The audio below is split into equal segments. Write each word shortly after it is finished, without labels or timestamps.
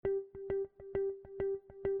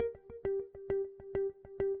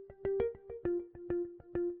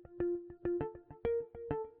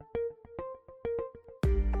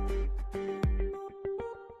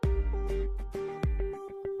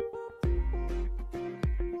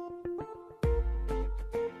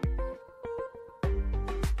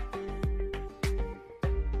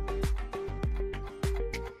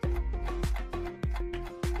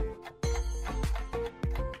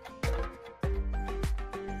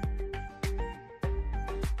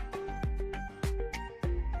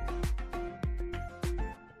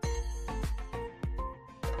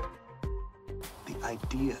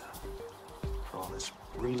idea for all this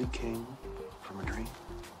really came from a dream?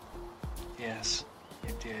 Yes,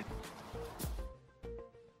 it did.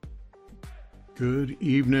 Good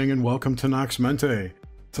evening and welcome to Nox Mente.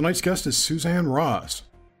 Tonight's guest is Suzanne Ross.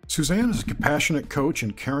 Suzanne is a compassionate coach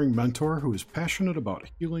and caring mentor who is passionate about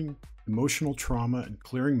healing emotional trauma and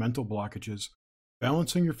clearing mental blockages,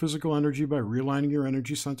 balancing your physical energy by realigning your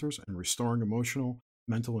energy centers, and restoring emotional,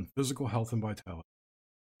 mental, and physical health and vitality.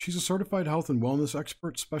 She's a certified health and wellness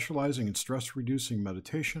expert specializing in stress-reducing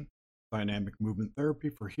meditation, dynamic movement therapy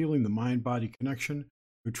for healing the mind-body connection,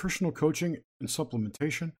 nutritional coaching and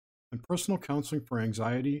supplementation, and personal counseling for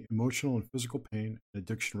anxiety, emotional and physical pain, and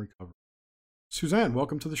addiction recovery. Suzanne,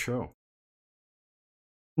 welcome to the show.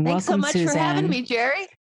 Thanks so much Suzanne. for having me, Jerry.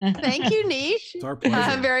 Thank you, Nish. It's our pleasure.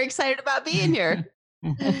 I'm very excited about being here.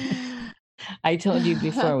 I told you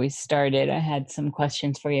before we started, I had some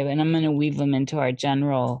questions for you, and I'm going to weave them into our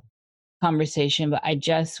general conversation. But I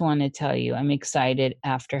just want to tell you, I'm excited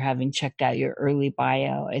after having checked out your early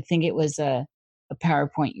bio. I think it was a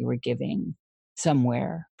PowerPoint you were giving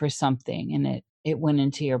somewhere for something, and it went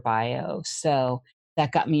into your bio. So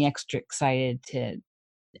that got me extra excited to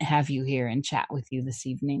have you here and chat with you this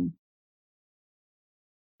evening.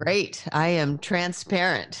 Great. I am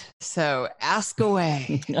transparent. So ask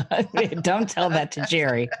away. Don't tell that to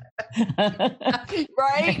Jerry.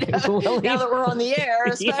 Right? Now that we're on the air,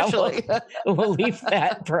 especially. Yeah, we'll leave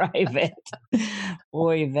that private.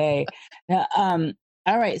 Boy, they. All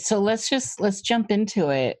right. So let's jump into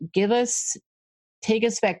it. Take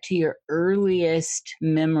us back to your earliest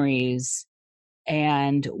memories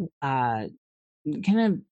and kind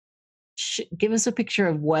of give us a picture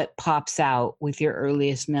of what pops out with your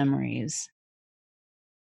earliest memories.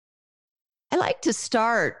 I like to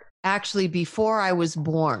start actually before I was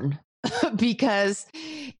born because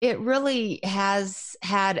it really has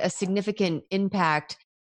had a significant impact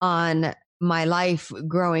on my life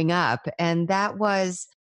growing up. And that was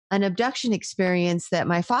an abduction experience that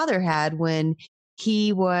my father had when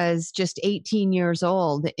he was just 18 years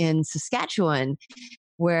old in Saskatchewan,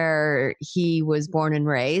 where he was born and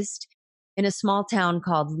raised in a small town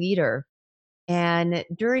called Leader. And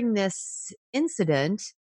during this incident,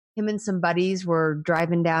 him and some buddies were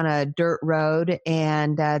driving down a dirt road,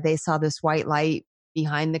 and they saw this white light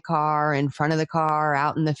behind the car, in front of the car,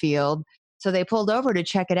 out in the field. So they pulled over to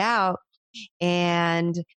check it out.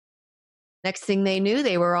 And next thing they knew,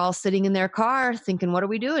 they were all sitting in their car thinking, what are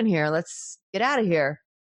we doing here? Let's get out of here.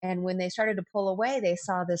 And when they started to pull away, they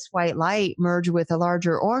saw this white light merge with a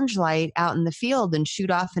larger orange light out in the field and shoot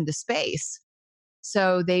off into space.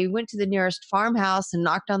 So they went to the nearest farmhouse and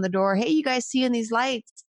knocked on the door. Hey, you guys seeing these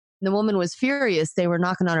lights? And the woman was furious. They were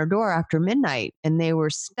knocking on her door after midnight, and they were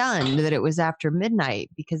stunned that it was after midnight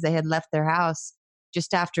because they had left their house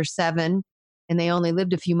just after 7 and they only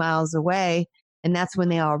lived a few miles away. And that's when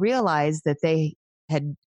they all realized that they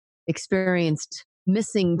had experienced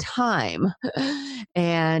missing time.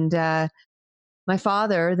 And my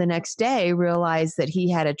father, the next day, realized that he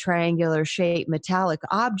had a triangular shaped metallic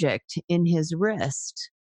object in his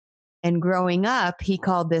wrist. And growing up, he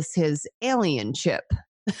called this his alien chip.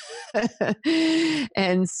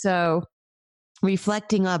 And so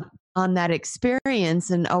reflecting on that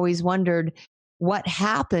experience, and always wondered what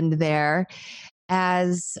happened there.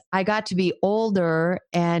 As I got to be older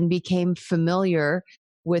and became familiar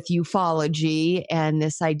with ufology and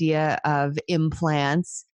this idea of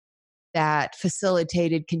implants that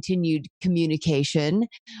facilitated continued communication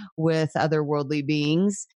with otherworldly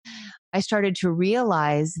beings, I started to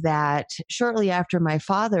realize that shortly after my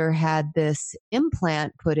father had this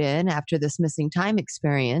implant put in after this missing time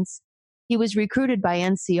experience, he was recruited by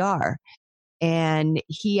NCR. And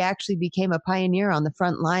he actually became a pioneer on the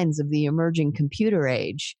front lines of the emerging computer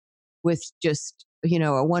age with just,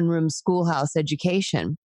 a one-room schoolhouse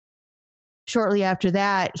education. Shortly after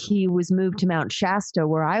that, he was moved to Mount Shasta,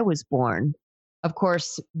 where I was born. Of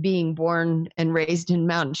course, being born and raised in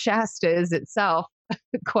Mount Shasta is itself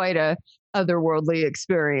quite a otherworldly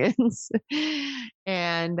experience.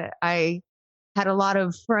 And I had a lot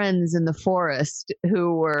of friends in the forest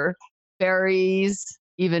who were fairies,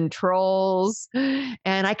 even trolls,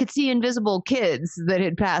 and I could see invisible kids that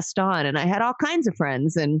had passed on, and I had all kinds of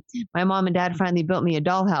friends. And my mom and dad finally built me a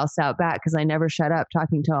dollhouse out back because I never shut up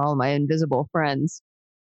talking to all my invisible friends.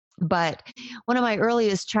 But one of my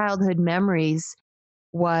earliest childhood memories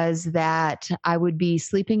was that I would be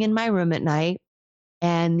sleeping in my room at night,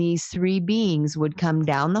 and these 3 beings would come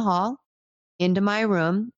down the hall into my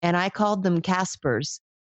room, and I called them Caspers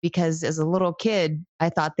because as a little kid, I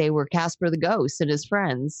thought they were Casper the Ghost and his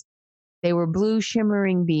friends. They were blue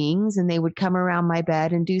shimmering beings, and they would come around my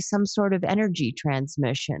bed and do some sort of energy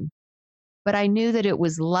transmission. But I knew that it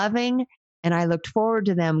was loving, and I looked forward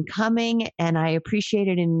to them coming, and I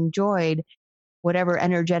appreciated and enjoyed whatever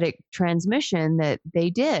energetic transmission that they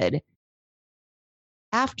did.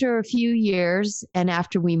 After a few years, and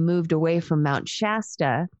after we moved away from Mount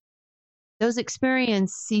Shasta, those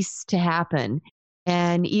experiences ceased to happen,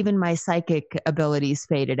 and even my psychic abilities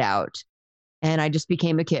faded out, and I just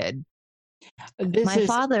became a kid. My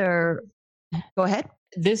father, go ahead.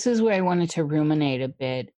 This is where I wanted to ruminate a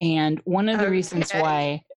bit. And one of the reasons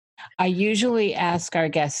why I usually ask our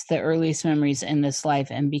guests the earliest memories in this life,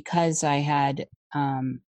 and because I had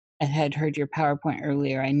heard your PowerPoint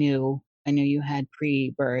earlier, I knew you had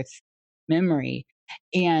pre-birth memory.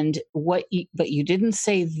 And but you didn't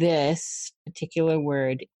say this particular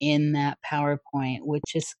word in that PowerPoint, which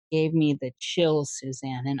just gave me the chills,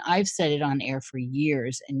 Suzanne. And I've said it on air for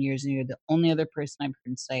years and years, and you're the only other person I've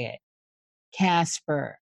heard say it.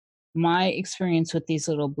 Casper. My experience with these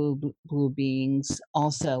little blue beings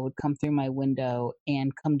also would come through my window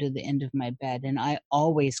and come to the end of my bed, and I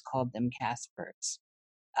always called them Caspers.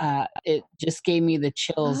 It just gave me the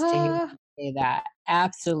chills to hear you say that.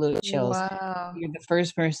 Absolute chills. Wow. You're the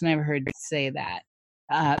first person I've heard say that.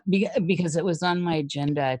 Because it was on my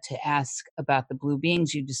agenda to ask about the blue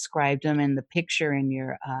beings. You described them, and the picture in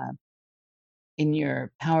your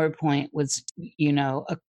PowerPoint was,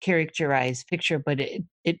 a characterized picture, but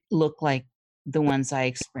it looked like the ones I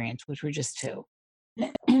experienced, which were just two.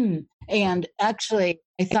 And actually,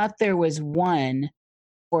 I thought there was one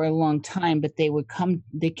for a long time, but they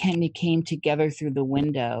kind of came together through the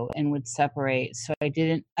window and would separate. So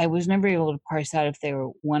I was never able to parse out if they were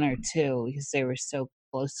one or two because they were so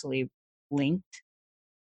closely linked.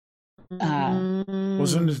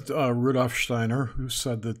 Wasn't it Rudolf Steiner who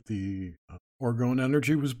said that the orgone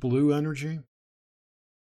energy was blue energy?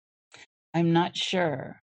 I'm not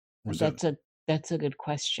sure. That's a good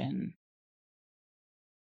question.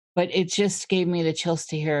 But it just gave me the chills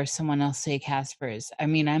to hear someone else say Caspers. I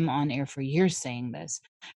mean, I'm on air for years saying this.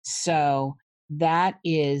 So that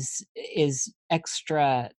is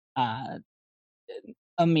extra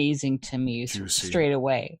amazing to me. Juicy. Straight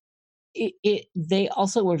away. They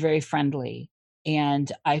also were very friendly,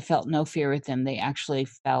 and I felt no fear with them. They actually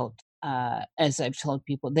felt, as I've told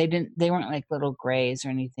people, they weren't like little grays or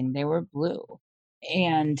anything. They were blue.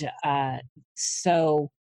 And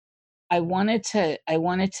so I wanted to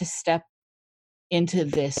step into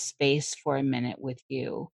this space for a minute with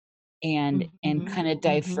you and kind of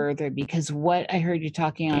dive further, because what I heard you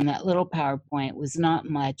talking on that little PowerPoint was not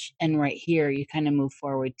much, and right here you kind of move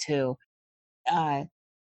forward too.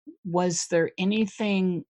 Was there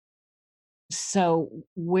anything? So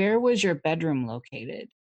where was your bedroom located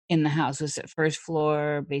in the house? Was it first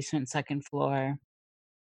floor, basement, second floor?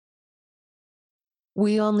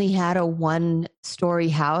 We only had a 1-story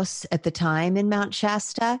house at the time in Mount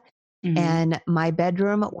Shasta, and my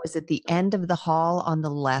bedroom was at the end of the hall on the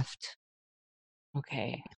left.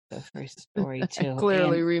 Okay, the first story too. I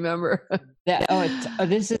clearly remember that.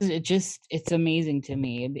 It's amazing to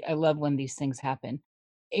me. I love when these things happen.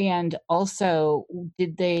 And also,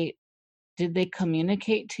 did they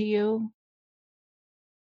communicate to you?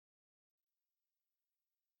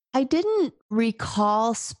 I didn't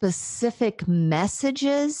recall specific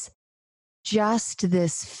messages, just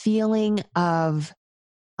this feeling of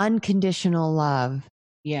unconditional love.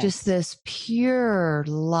 Yes. Just this pure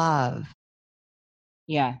love.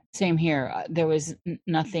 Yeah, same here. There was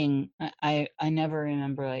nothing. I never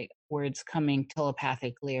remember like words coming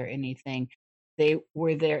telepathically or anything. They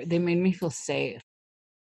were there. They made me feel safe.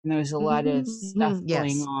 And there was a lot of stuff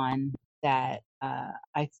going on that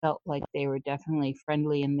I felt like they were definitely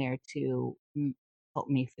friendly in there to help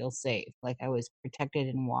me feel safe, like I was protected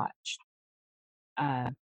and watched.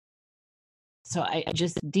 So I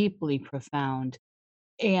just deeply profound.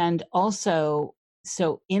 And also,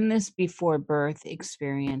 so in this before birth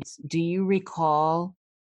experience, do you recall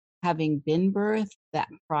having been birthed, that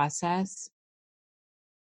process?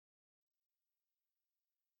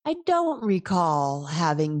 I don't recall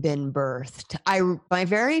having been birthed. My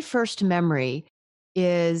very first memory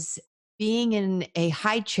is being in a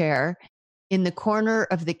high chair in the corner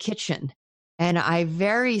of the kitchen. And I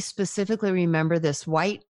very specifically remember this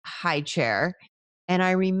white high chair. And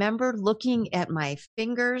I remember looking at my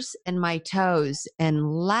fingers and my toes and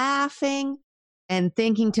laughing and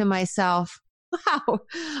thinking to myself, wow,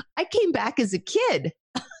 I came back as a kid.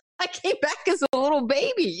 I came back as a little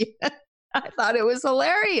baby. I thought it was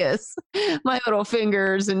hilarious, my little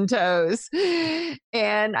fingers and toes.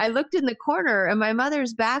 And I looked in the corner and my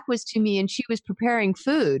mother's back was to me and she was preparing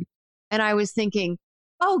food. And I was thinking,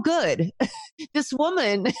 oh, good. This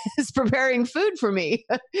woman is preparing food for me.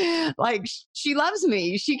 Like, she loves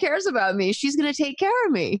me. She cares about me. She's going to take care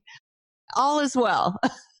of me. All is well.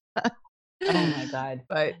 Oh my God.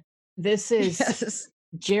 But this is yes.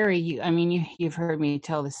 Jerry. You've heard me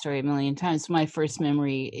tell the story a million times. My first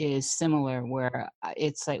memory is similar, where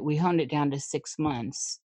it's like we honed it down to 6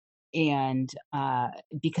 months, and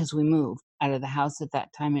because we moved out of the house at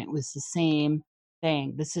that time, it was the same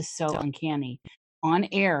thing. This is so uncanny. On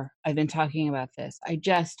air, I've been talking about this. I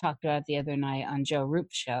just talked about it the other night on Joe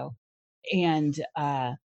Roop's show, and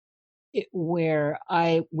where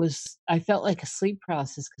I felt like a sleep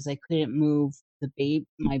paralysis because I couldn't move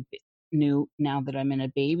now that I'm in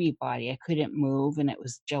a baby body, I couldn't move, and it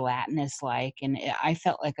was gelatinous like, and I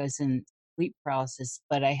felt like I was in sleep paralysis,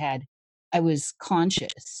 but I was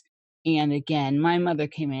conscious. And again, my mother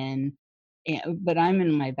came in, but I'm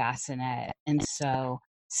in my bassinet, and so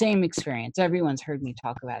same experience. Everyone's heard me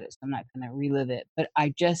talk about it, so I'm not going to relive it. But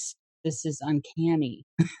this is uncanny.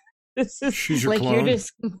 This is She's your like clone.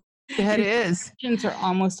 That is. Questions are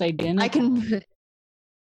almost identical. I can.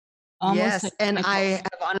 Yes, and I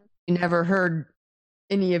have honestly never heard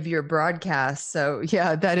any of your broadcasts. So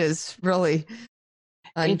yeah, that is really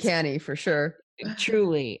uncanny for sure.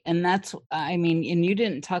 Truly. And that's, and you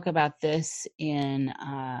didn't talk about this in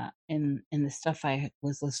the stuff I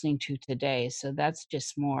was listening to today. So that's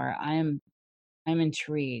just more, I'm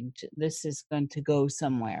intrigued. This is going to go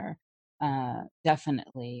somewhere.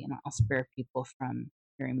 Definitely. And I'll spare people from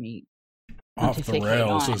hearing me off the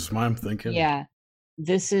rails is what I'm thinking. Yeah.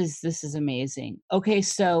 This is amazing. Okay.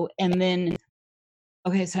 So I'm going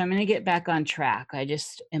to get back on track. I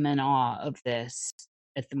just am in awe of this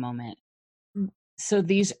at the moment. So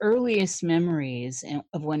these earliest memories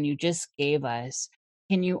of when you just gave us,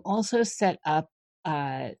 can you also set up,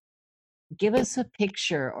 give us a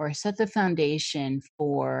picture or set the foundation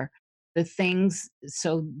for the things,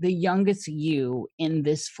 so the youngest you in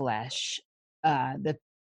this flesh, the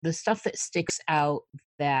stuff that sticks out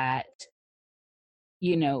that,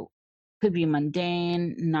 could be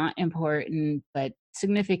mundane, not important, but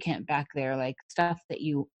significant back there, like stuff that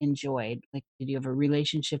you enjoyed. Like, did you have a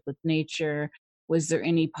relationship with nature? Was there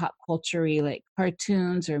any pop culture-y, like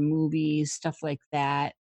cartoons or movies, stuff like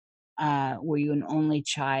that? Were you an only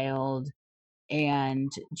child?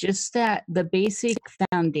 And just the basic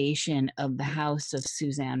foundation of the house of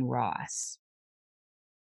Suzanne Ross.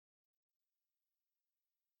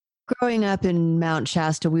 Growing up in Mount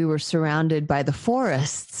Shasta, we were surrounded by the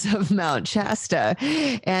forests of Mount Shasta.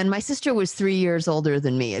 And my sister was 3 years older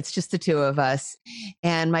than me. It's just the two of us.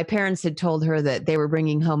 And my parents had told her that they were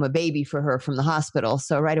bringing home a baby for her from the hospital.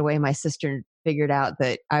 So right away, my sister figured out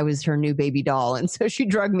that I was her new baby doll. And so she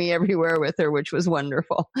drugged me everywhere with her, which was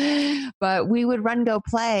wonderful. But we would run, go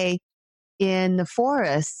play in the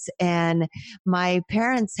forests. And my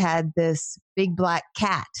parents had this big black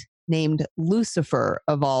cat named Lucifer,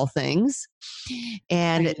 of all things.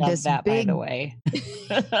 And I love this that, big, by the way.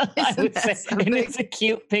 I would say, and it's a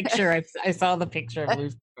cute picture. I saw the picture of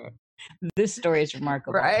Lucifer. This story is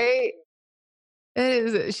remarkable. Right?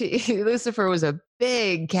 It is. Lucifer was a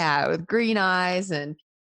big cat with green eyes, and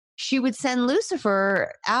she would send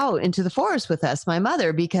Lucifer out into the forest with us, my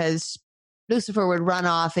mother, because Lucifer would run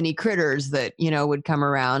off any critters that, would come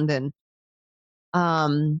around. And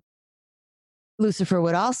Lucifer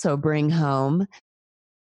would also bring home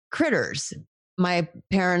critters. My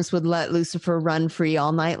parents would let Lucifer run free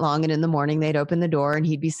all night long, and in the morning they'd open the door and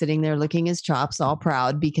he'd be sitting there licking his chops, all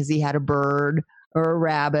proud because he had a bird or a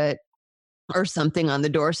rabbit or something on the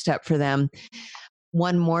doorstep for them.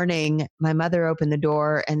 One morning, my mother opened the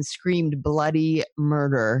door and screamed bloody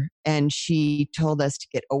murder, and she told us to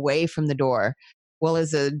get away from the door. Well,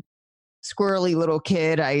 as a squirrely little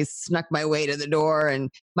kid, I snuck my way to the door,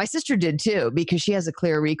 and my sister did too, because she has a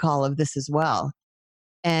clear recall of this as well.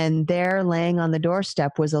 And there, laying on the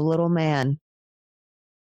doorstep, was a little man.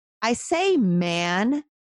 I say man,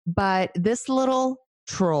 but this little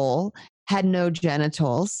troll had no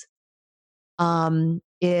genitals.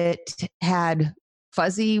 It had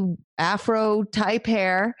fuzzy afro type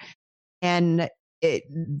hair, and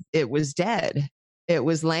it was dead. It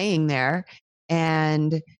was laying there,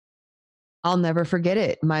 and I'll never forget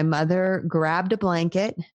it. My mother grabbed a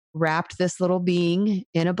blanket, wrapped this little being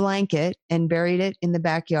in a blanket, and buried it in the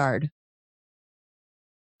backyard.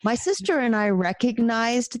 My sister and I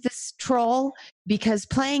recognized this troll because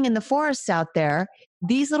playing in the forests out there,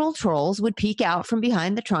 these little trolls would peek out from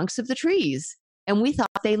behind the trunks of the trees. And we thought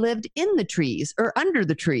they lived in the trees or under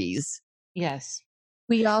the trees. Yes.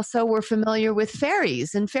 We also were familiar with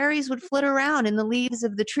fairies, and fairies would flit around in the leaves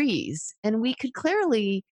of the trees. And we could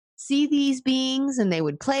clearly see these beings and they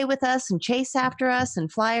would play with us and chase after us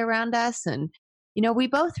and fly around us. And, we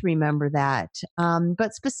both remember that.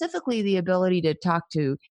 But specifically the ability to talk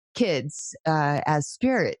to kids as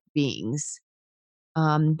spirit beings,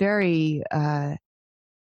 very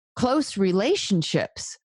close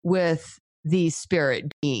relationships with these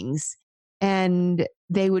spirit beings. And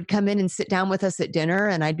they would come in and sit down with us at dinner,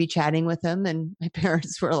 and I'd be chatting with them. And my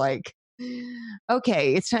parents were like,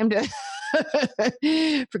 okay, it's time to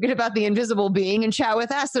forget about the invisible being and chat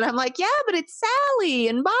with us. And I'm like, yeah, but it's Sally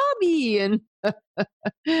and Bobby. And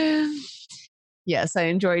yes, I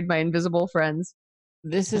enjoyed my invisible friends.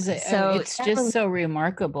 This is it's just so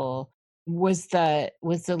remarkable. Was the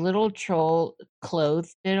little troll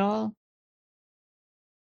clothed at all?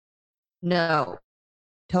 No,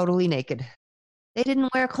 totally naked. They didn't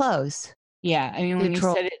wear clothes. Yeah, I mean, when you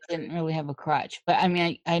said it didn't really have a crotch, but I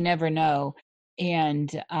mean, I never know.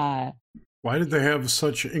 And why did they have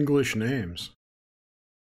such English names?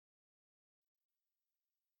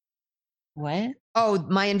 What? Oh,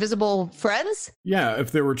 my invisible friends? Yeah,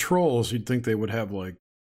 if they were trolls, you'd think they would have, like,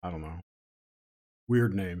 I don't know,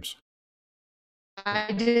 weird names.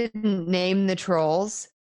 I didn't name the trolls.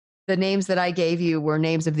 The names that I gave you were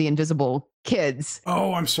names of the invisible kids.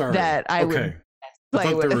 Oh, I'm sorry. That I would play I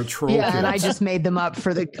thought with. They were troll kids. And I just made them up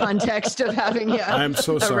for the context of having I'm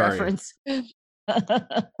so sorry. Reference.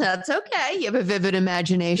 That's okay. You have a vivid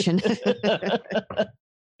imagination.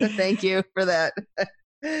 Thank you for that.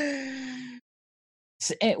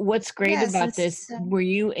 So, what's great about this, were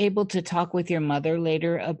you able to talk with your mother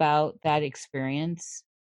later about that experience?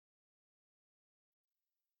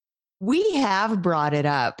 We have brought it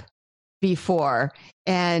up before,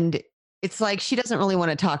 and it's like she doesn't really want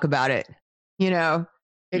to talk about it.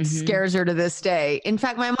 It scares her to this day. In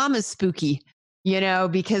fact, my mom is spooky,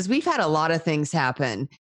 because we've had a lot of things happen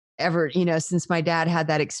since my dad had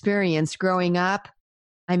that experience growing up.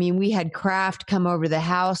 I mean, we had craft come over the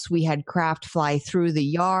house. We had craft fly through the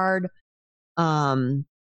yard. All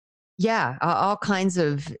kinds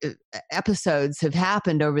of episodes have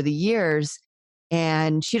happened over the years,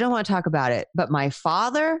 and she don't want to talk about it. But my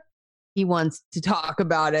father, he wants to talk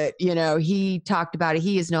about it. He talked about it.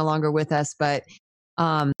 He is no longer with us, but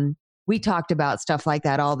we talked about stuff like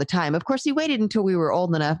that all the time. Of course, he waited until we were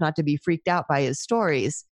old enough not to be freaked out by his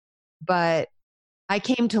stories. But I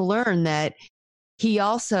came to learn that he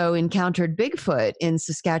also encountered Bigfoot in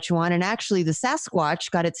Saskatchewan, and actually the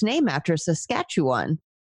Sasquatch got its name after Saskatchewan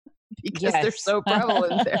because they're so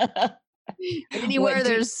prevalent there. Anywhere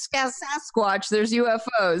there's Sasquatch, there's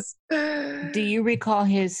UFOs. Do you recall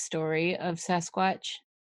his story of Sasquatch?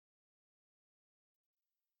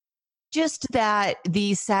 Just that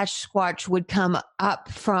the Sasquatch would come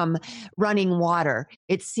up from running water.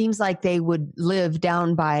 It seems like they would live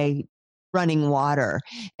down by running water,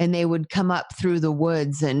 and they would come up through the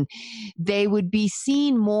woods, and they would be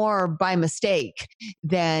seen more by mistake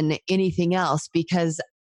than anything else because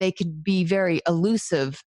they could be very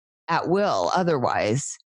elusive at will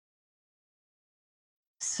otherwise.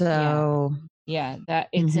 So that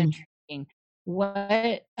it's interesting.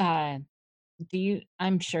 What do you,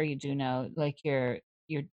 I'm sure you do know, like your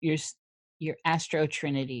astro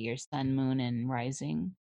trinity, your sun, moon, and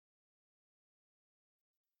rising?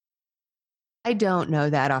 I don't know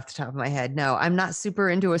that off the top of my head. No, I'm not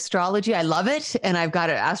super into astrology. I love it, and I've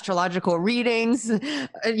got astrological readings,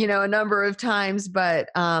 a number of times, but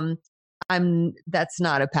that's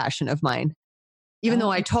not a passion of mine. Even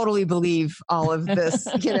though I totally believe all of this,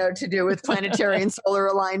 to do with planetary and solar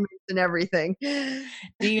alignments and everything.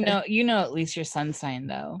 Do you know at least your sun sign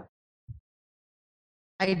though?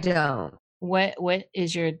 I don't. What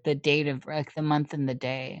is the date of, like, the month and the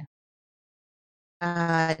day?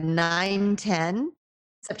 9/10,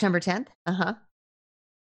 September 10th.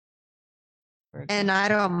 And I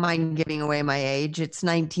don't mind giving away my age. It's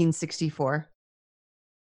 1964.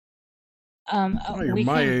 You're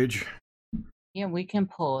my age. Yeah, we can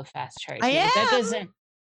pull a fast chart. I am. That doesn't.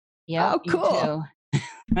 Yeah. Oh, cool.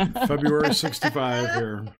 February 65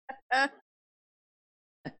 here.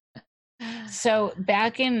 So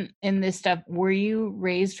back in this stuff, were you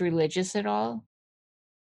raised religious at all?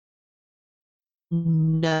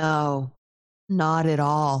 No, not at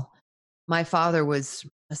all. My father was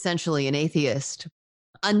essentially an atheist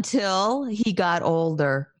until he got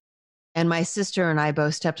older. And my sister and I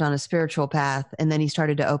both stepped on a spiritual path, and then he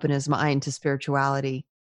started to open his mind to spirituality.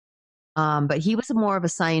 But he was more of a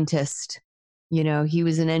scientist. He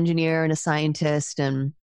was an engineer and a scientist,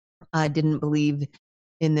 and didn't believe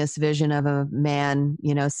in this vision of a man,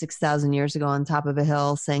 6,000 years ago on top of a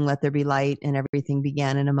hill saying, "Let there be light," and everything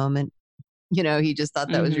began in a moment. He just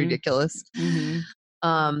thought that was ridiculous.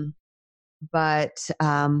 Um,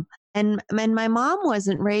 and my mom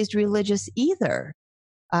wasn't raised religious either.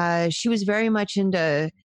 She was very much into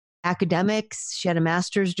academics. She had a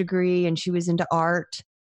master's degree and she was into art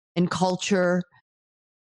and culture,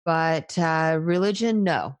 but religion,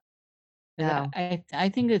 no. No. I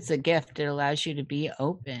think it's a gift. It allows you to be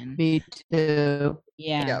open. Me too.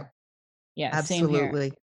 Yeah. Yeah. Same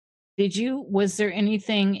Absolutely. here. Was there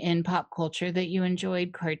anything in pop culture that you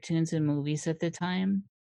enjoyed, cartoons and movies at the time?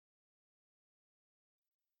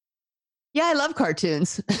 Yeah, I love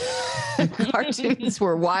cartoons. Cartoons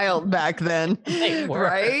were wild back then, They were.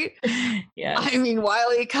 right? Yes. I mean,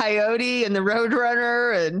 Wile E. Coyote and the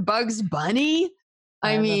Roadrunner and Bugs Bunny.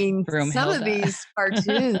 I mean, some of these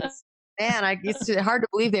cartoons, man, it's hard to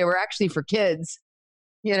believe they were actually for kids,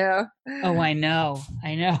 you know? Oh, I know.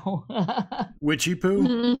 Witchy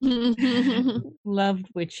Poo? Loved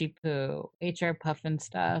Witchy Poo. HR Puffin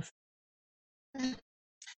stuff.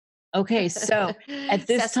 Okay, so at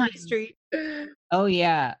this Sesame time, Street. oh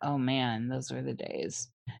yeah, oh man, those were the days.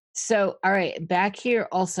 So all right, back here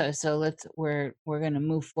also. So we're gonna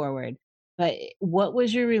move forward. But what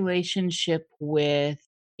was your relationship with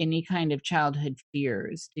any kind of childhood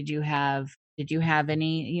fears? Did you have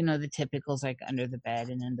any? The typicals like under the bed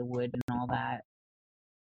and in the wood and all that,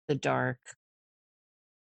 the dark.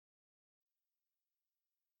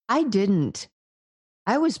 I didn't.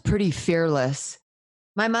 I was pretty fearless.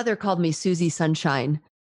 My mother called me Susie Sunshine.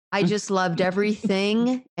 I just loved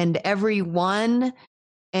everything and everyone.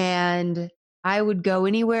 And I would go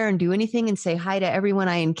anywhere and do anything and say hi to everyone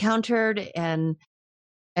I encountered. And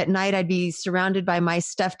at night I'd be surrounded by my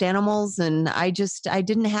stuffed animals. And I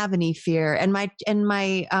didn't have any fear. And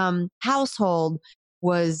my household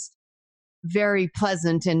was very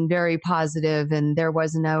pleasant and very positive, and there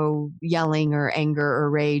was no yelling or anger or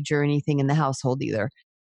rage or anything in the household either.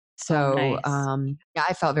 So, nice. Yeah,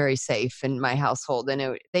 I felt very safe in my household,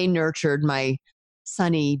 and they nurtured my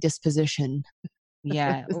sunny disposition.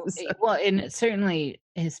 Yeah. Well, and it certainly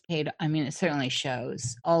has paid. I mean, it certainly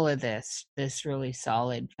shows all of this really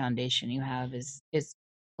solid foundation you have is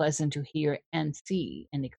pleasant to hear and see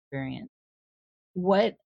and experience.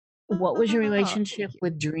 What was your relationship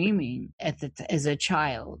with dreaming as a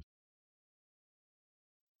child?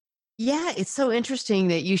 Yeah, it's so interesting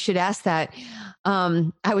that you should ask that.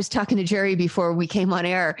 I was talking to Jerry before we came on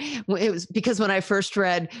air. It was because when I first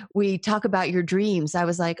read, we talk about your dreams. I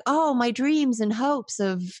was like, oh, my dreams and hopes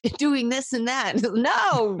of doing this and that.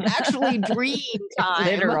 No, actually dream time.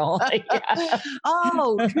 Literal. Yeah.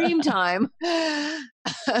 Oh, dream time.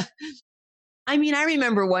 I mean, I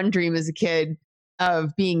remember one dream as a kid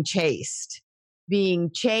of being chased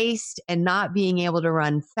and not being able to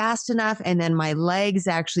run fast enough. And then my legs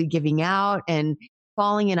actually giving out and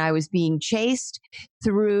falling. And I was being chased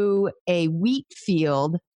through a wheat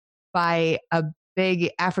field by a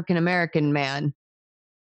big African-American man.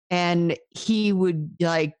 And he would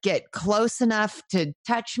get close enough to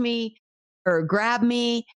touch me or grab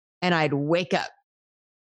me and I'd wake up.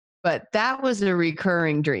 But that was a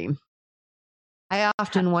recurring dream. I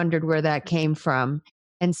often wondered where that came from.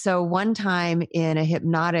 And so one time in a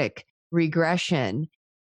hypnotic regression,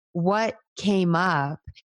 what came up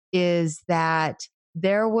is that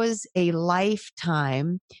there was a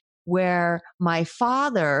lifetime where my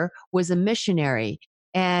father was a missionary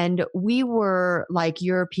and we were like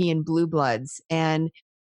European blue bloods. And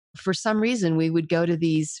for some reason, we would go to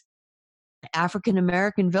these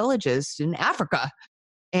African-American villages in Africa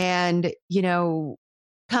and,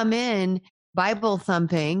 come in Bible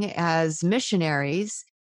thumping as missionaries.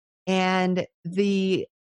 And the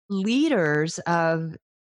leaders of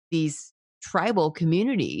these tribal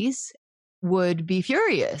communities would be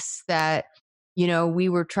furious that, we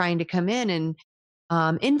were trying to come in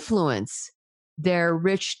and influence their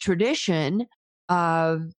rich tradition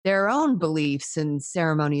of their own beliefs and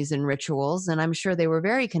ceremonies and rituals. And I'm sure they were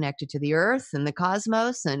very connected to the earth and the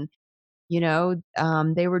cosmos. And,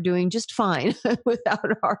 they were doing just fine without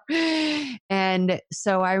our. And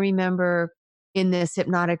so I remember in this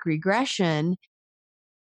hypnotic regression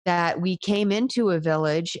that we came into a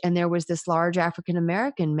village and there was this large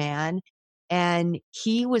African-American man and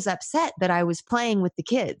he was upset that I was playing with the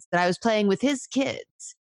kids, that I was playing with his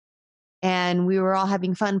kids. And we were all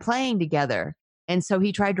having fun playing together. And so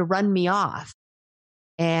he tried to run me off.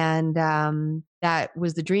 And that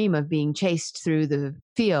was the dream of being chased through the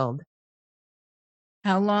field.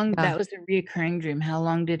 How long? That was a reoccurring dream. How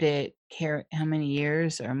long did it carry? How many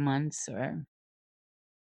years or months or?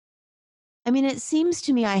 I mean, it seems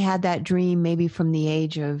to me I had that dream maybe from the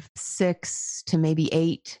age of 6 to maybe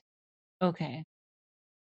 8. Okay.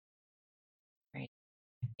 Right.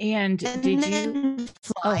 And And did then you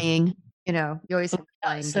flying, you always have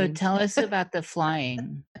flying so dreams. tell us about the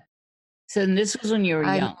flying. So this was when you were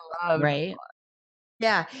I young, love, right?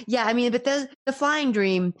 yeah. I mean, but the flying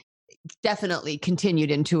dream definitely continued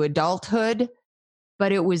into adulthood,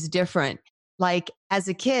 but it was different. Like as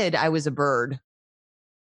a kid, I was a bird.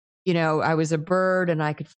 I was a bird and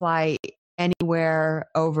I could fly anywhere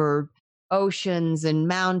over oceans and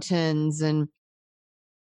mountains. And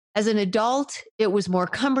as an adult, it was more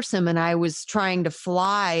cumbersome and I was trying to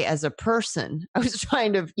fly as a person. I was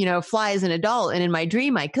trying to, fly as an adult. And in my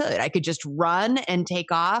dream, I could just run and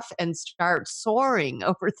take off and start soaring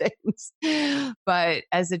over things. But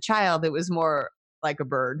as a child, it was more like a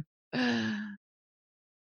bird.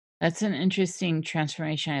 That's an interesting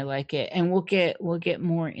transformation. I like it. And we'll get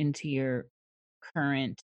more into your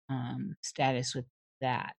current status with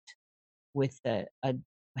that, with the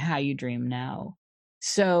how you dream now.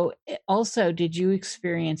 So also, did you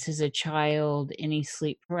experience as a child any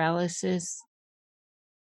sleep paralysis?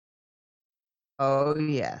 Oh,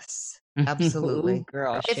 yes, absolutely. Ooh,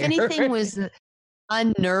 girl, If share. anything was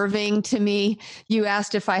unnerving to me, you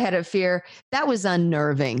asked if I had a fear, that was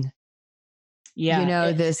unnerving. Yeah,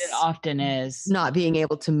 it this often is. not being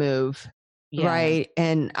able to move. Yeah. Right.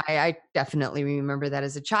 And I definitely remember that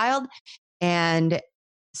as a child. And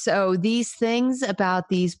so these things about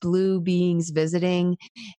these blue beings visiting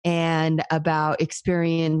and about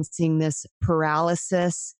experiencing this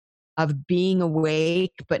paralysis of being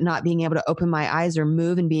awake, but not being able to open my eyes or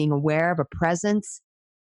move and being aware of a presence,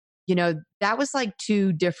 that was like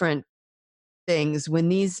two different things. When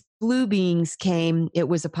these blue beings came, it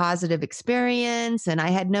was a positive experience and I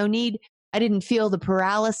had no need. I didn't feel the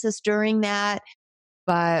paralysis during that.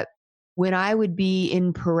 But when I would be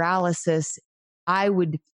in paralysis, I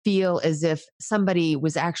would feel as if somebody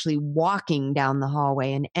was actually walking down the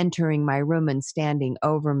hallway and entering my room and standing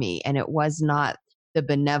over me. And it was not the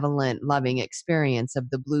benevolent, loving experience of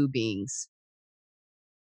the blue beings.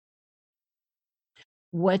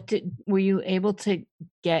 Were you able to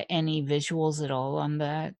get any visuals at all on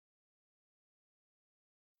that?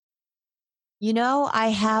 I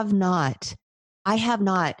have not.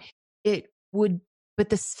 It would, but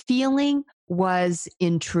this feeling was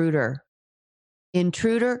intruder,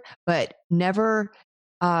 but never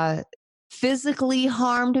physically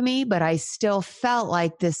harmed me. But I still felt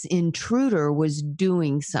like this intruder was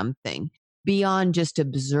doing something beyond just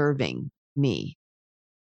observing me.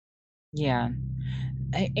 Yeah.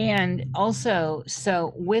 And also,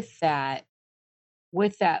 so with that,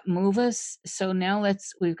 move us. So now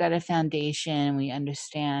we've got a foundation. We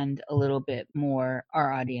understand a little bit more,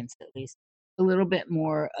 our audience at least, a little bit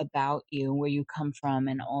more about you, where you come from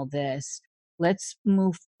and all this. Let's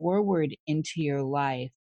move forward into your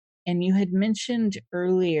life. And you had mentioned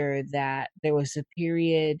earlier that there was a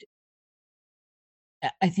period,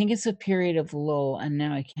 I think it's a period of lull, and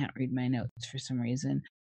now I can't read my notes for some reason.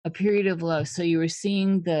 A period of lull. So you were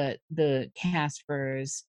seeing the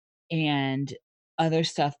Caspers and other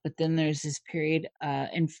stuff, but then there's this period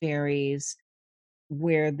in fairies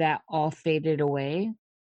where that all faded away.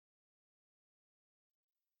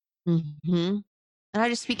 Mm-hmm. And I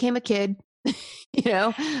just became a kid,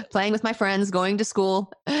 playing with my friends, going to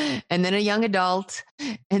school, and then a young adult,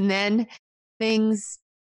 and then things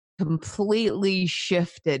completely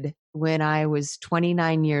shifted when I was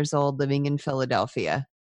 29 years old living in Philadelphia.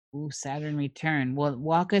 Ooh, Saturn return. Well,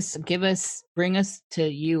 bring us to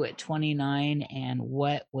you at 29, and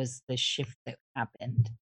what was the shift that happened?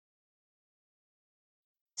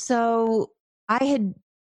 So I had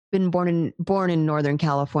been born in Northern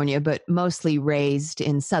California, but mostly raised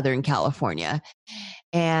in Southern California.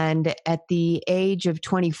 And at the age of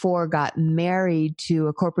 24, got married to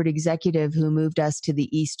a corporate executive who moved us to the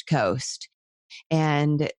East Coast.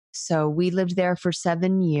 And so we lived there for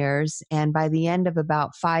 7 years. And by the end of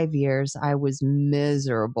about 5 years, I was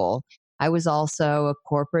miserable. I was also a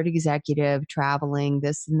corporate executive, traveling,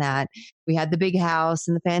 this and that. We had the big house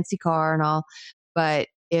and the fancy car and all, but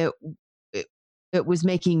it was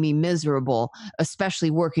making me miserable,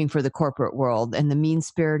 especially working for the corporate world and the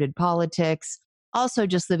mean-spirited politics. Also,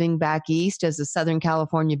 just living back east as a Southern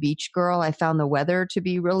California beach girl, I found the weather to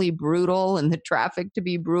be really brutal and the traffic to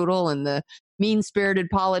be brutal and the mean-spirited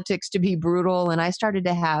politics to be brutal. And I started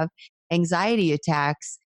to have anxiety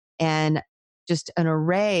attacks and just an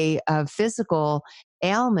array of physical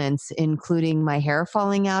ailments, including my hair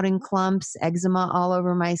falling out in clumps, eczema all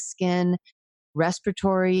over my skin,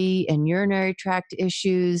 respiratory and urinary tract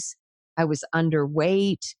issues. I was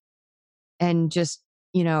underweight and just,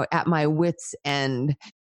 at my wit's end.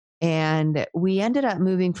 And we ended up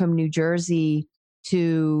moving from New Jersey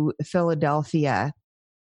to Philadelphia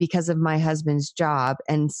because of my husband's job.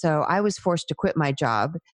 And so I was forced to quit my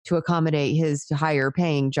job to accommodate his higher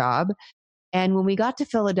paying job. And when we got to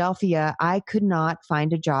Philadelphia, I could not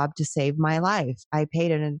find a job to save my life. I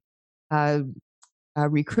paid a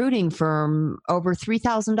recruiting firm over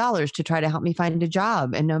 $3,000 to try to help me find a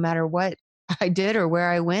job. And no matter what I did or where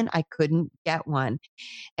I went, I couldn't get one.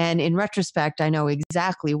 And in retrospect, I know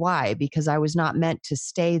exactly why, because I was not meant to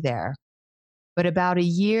stay there. But about a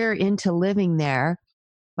year into living there,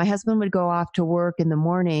 my husband would go off to work in the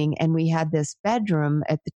morning, and we had this bedroom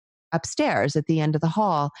upstairs at the end of the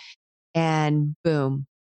hall. And boom,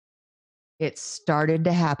 it started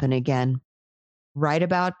to happen again. Right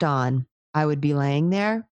about dawn, I would be laying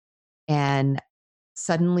there, and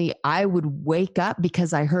suddenly I would wake up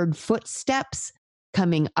because I heard footsteps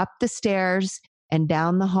coming up the stairs and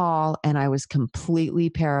down the hall, and I was completely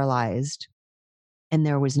paralyzed. And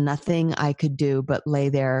there was nothing I could do but lay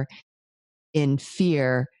there in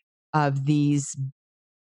fear of these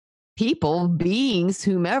people, beings,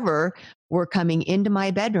 whomever, were coming into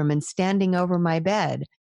my bedroom and standing over my bed.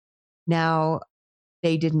 Now,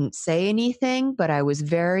 they didn't say anything, but I was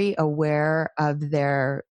very aware of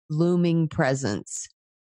their looming presence.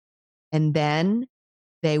 And then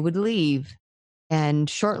they would leave. And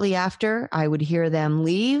shortly after I would hear them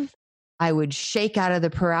leave, I would shake out of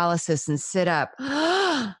the paralysis and sit up,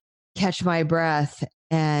 catch my breath,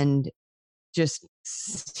 and just,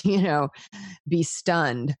 be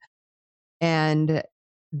stunned. And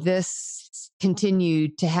this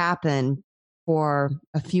continued to happen for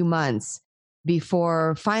a few months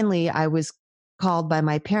before finally I was called by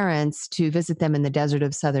my parents to visit them in the desert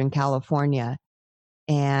of Southern California.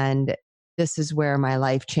 And this is where my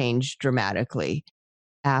life changed dramatically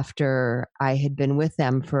after I had been with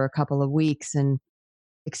them for a couple of weeks and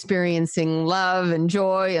experiencing love and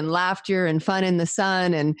joy and laughter and fun in the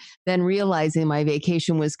sun, and then realizing my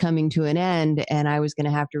vacation was coming to an end and I was going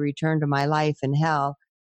to have to return to my life in hell.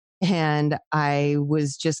 And I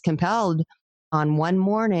was just compelled on one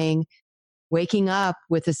morning, waking up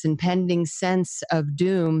with this impending sense of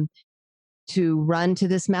doom, to run to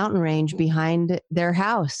this mountain range behind their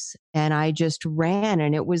house. And I just ran,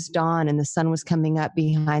 and it was dawn and the sun was coming up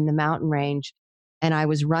behind the mountain range. And I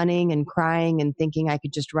was running and crying and thinking I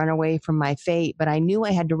could just run away from my fate. But I knew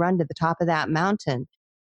I had to run to the top of that mountain.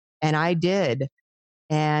 And I did.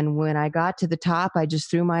 And when I got to the top, I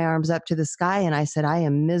just threw my arms up to the sky and I said, I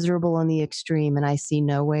am miserable in the extreme and I see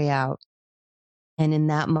no way out. And in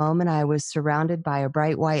that moment, I was surrounded by a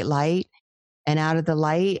bright white light. And out of the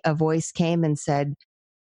light, a voice came and said,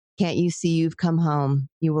 can't you see you've come home?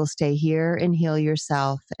 You will stay here and heal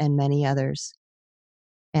yourself and many others.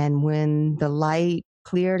 And when the light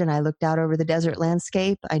cleared and I looked out over the desert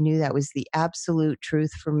landscape, I knew that was the absolute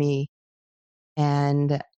truth for me.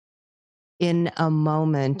 And in a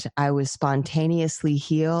moment, I was spontaneously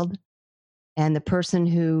healed. And the person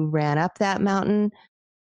who ran up that mountain,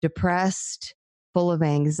 depressed, full of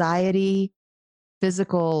anxiety,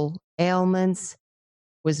 physical ailments,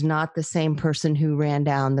 was not the same person who ran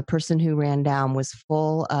down. The person who ran down was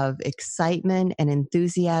full of excitement and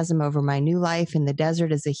enthusiasm over my new life in the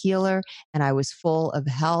desert as a healer, and I was full of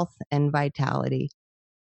health and vitality.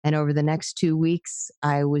 And over the next 2 weeks,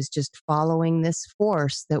 I was just following this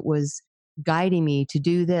force that was guiding me to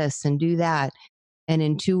do this and do that. And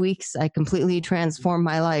in 2 weeks, I completely transformed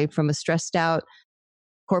my life from a stressed out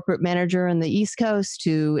corporate manager on the East Coast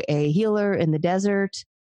to a healer in the desert.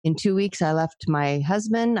 In 2 weeks, I left my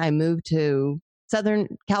husband. I moved to Southern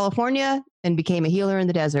California and became a healer in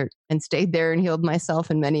the desert and stayed there and healed myself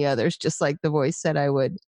and many others, just like the voice said I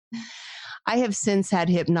would. I have since had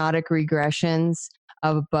hypnotic regressions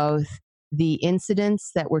of both the incidents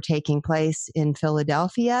that were taking place in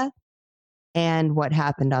Philadelphia and what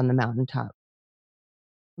happened on the mountaintop.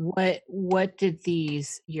 What did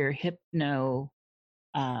your hypno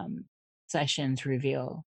sessions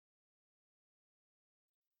reveal?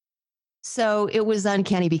 So it was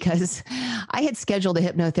uncanny because I had scheduled a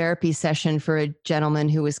hypnotherapy session for a gentleman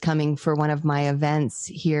who was coming for one of my events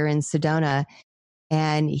here in Sedona,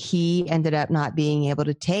 and he ended up not being able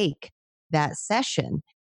to take that session.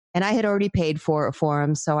 And I had already paid for it for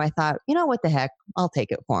him, so I thought, what the heck, I'll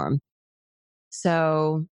take it for him.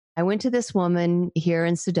 So I went to this woman here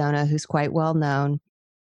in Sedona who's quite well known,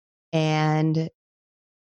 and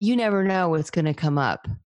you never know what's going to come up,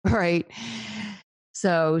 right?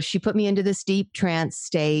 So she put me into this deep trance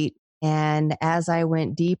state. And as I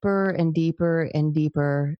went deeper and deeper and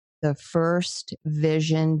deeper, the first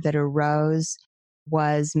vision that arose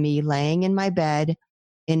was me laying in my bed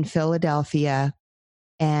in Philadelphia,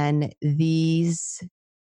 and these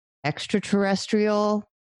extraterrestrial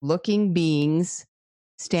looking beings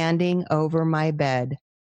standing over my bed.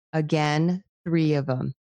 Again, 3 of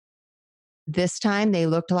them. This time they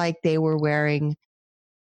looked like they were wearing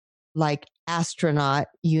like astronaut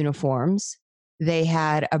uniforms. They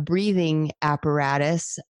had a breathing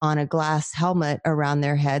apparatus on a glass helmet around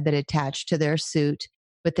their head that attached to their suit,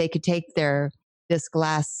 but they could take this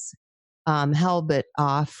glass helmet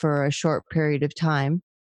off for a short period of time.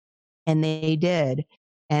 And they did.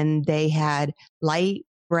 And they had light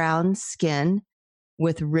brown skin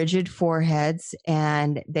with rigid foreheads,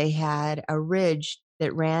 and they had a ridge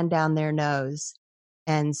that ran down their nose,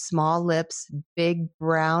 and small lips, big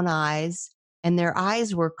brown eyes, and their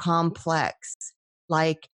eyes were complex,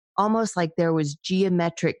 like almost like there was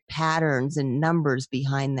geometric patterns and numbers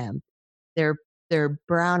behind them. Their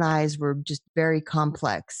brown eyes were just very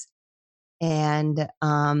complex. And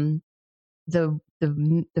the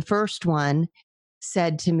first one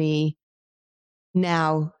said to me,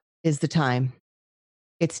 "Now is the time.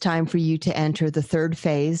 It's time for you to enter the 3rd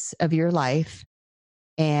phase of your life,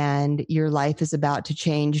 and your life is about to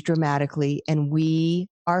change dramatically, and we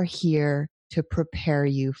are here to prepare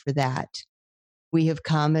you for that. We have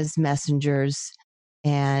come as messengers,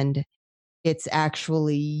 and it's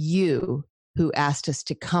actually you who asked us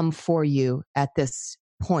to come for you at this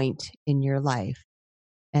point in your life."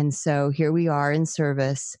 And so here we are in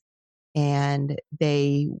service, and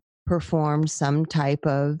they performed some type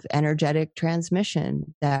of energetic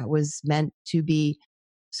transmission that was meant to be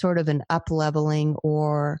sort of an up-leveling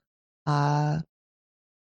or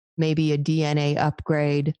maybe a DNA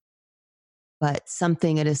upgrade, but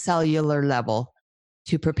something at a cellular level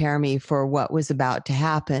to prepare me for what was about to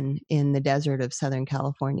happen in the desert of Southern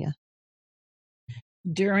California.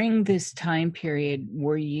 During this time period,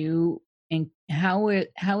 were you, and how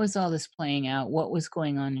is all this playing out? What was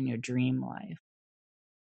going on in your dream life?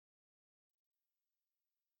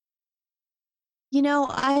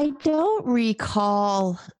 I don't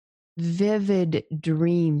recall vivid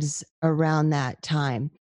dreams around that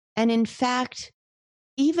time. And in fact,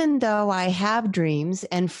 even though I have dreams,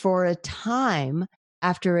 and for a time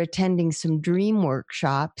after attending some dream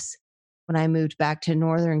workshops when I moved back to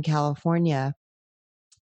Northern California,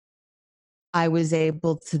 I was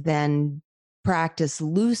able to then practice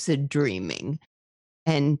lucid dreaming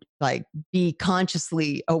and like be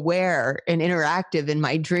consciously aware and interactive in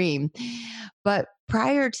my dream. But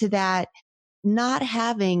prior to that, not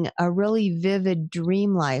having a really vivid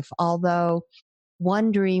dream life, although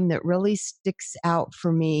one dream that really sticks out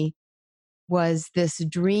for me was this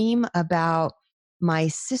dream about my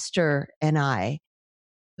sister and I,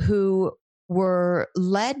 who were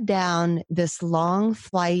led down this long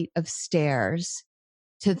flight of stairs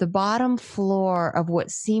to the bottom floor of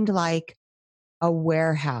what seemed like a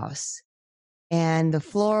warehouse. And the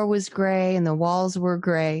floor was gray and the walls were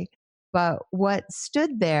gray. But what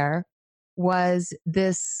stood there was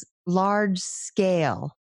this large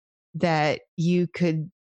scale that you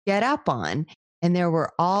could get up on. And there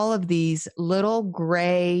were all of these little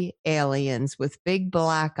gray aliens with big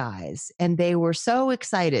black eyes. And they were so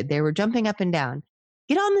excited. They were jumping up and down.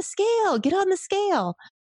 Get on the scale, get on the scale.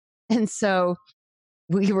 And so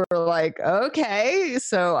we were like, okay.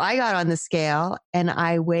 So I got on the scale and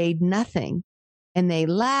I weighed nothing. And they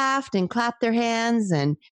laughed and clapped their hands.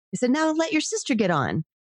 And they said, "Now let your sister get on."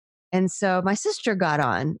 And so my sister got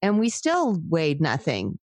on and we still weighed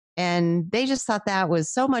nothing. And they just thought that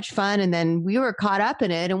was so much fun. And then we were caught up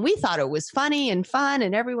in it and we thought it was funny and fun.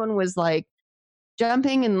 And everyone was like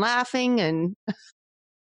jumping and laughing. And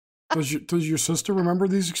Does your sister remember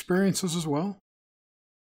these experiences as well?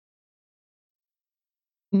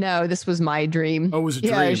 no, this was my dream. Oh, it was a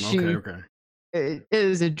dream. Yeah, Okay. it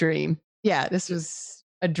was a dream. Yeah, this was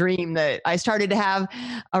a dream that I started to have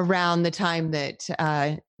around the time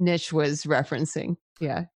that Nish was referencing.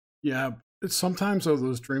 Yeah. Yeah. Sometimes though,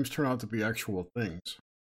 those dreams turn out to be actual things.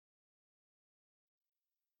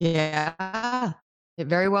 Yeah, it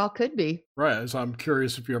very well could be. Right. So I'm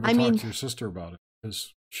curious if you ever talked to your sister about it,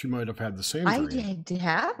 because she might have had the same dream. I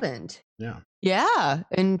haven't. Yeah. Yeah.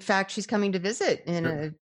 In fact, she's coming to visit in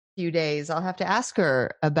a few days. I'll have to ask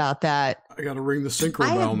her about that. I got to ring the synchro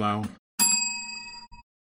bell now.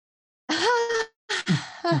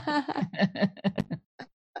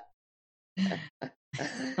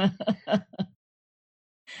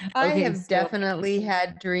 I have definitely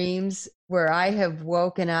had dreams where I have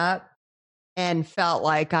woken up and felt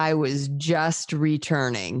like I was just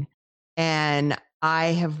returning. And I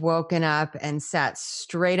have woken up and sat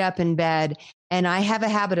straight up in bed. And I have a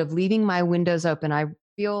habit of leaving my windows open. I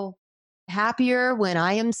feel happier when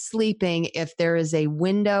I am sleeping if there is a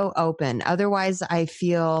window open. Otherwise, I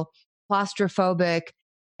feel claustrophobic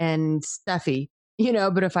and stuffy.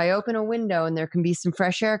 but if I open a window and there can be some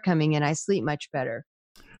fresh air coming in, I sleep much better.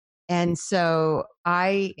 And so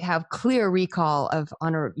I have clear recall of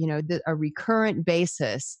on a recurrent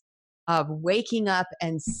basis of waking up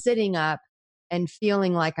and sitting up and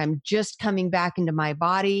feeling like I'm just coming back into my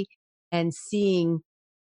body and seeing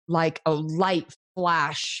like a light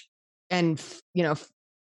flash and,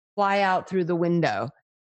 fly out through the window.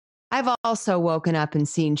 I've also woken up and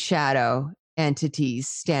seen shadow entities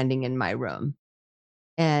standing in my room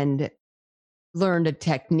and learned a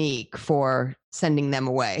technique for sending them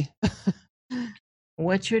away.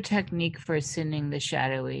 What's your technique for sending the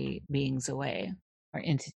shadowy beings away or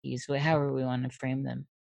entities, however we want to frame them?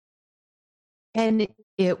 And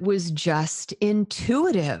it was just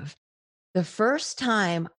intuitive. The first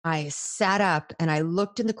time I sat up and I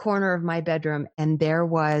looked in the corner of my bedroom, and there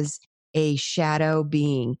was a shadow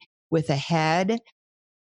being with a head,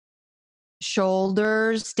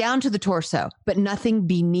 shoulders, down to the torso, but nothing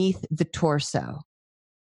beneath the torso.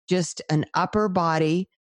 Just an upper body,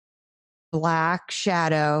 black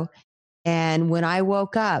shadow. And when I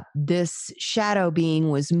woke up, this shadow being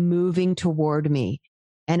was moving toward me.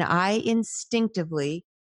 And I instinctively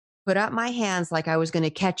put up my hands like I was going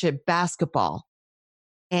to catch a basketball.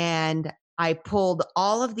 And I pulled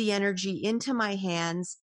all of the energy into my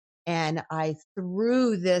hands and I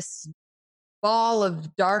threw this ball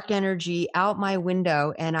of dark energy out my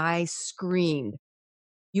window and I screamed,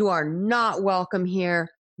 "You are not welcome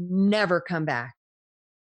here. Never come back."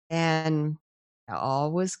 And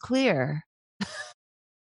all was clear.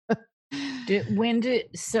 When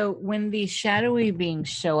these shadowy beings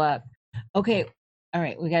show up, okay, all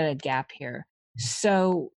right, we got a gap here.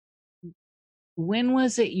 So when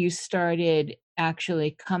was it you started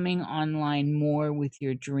actually coming online more with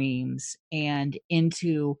your dreams and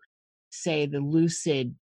into, say, the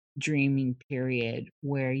lucid dreaming period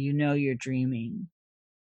where you're dreaming?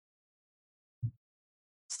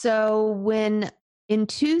 So in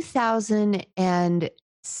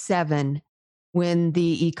 2007, when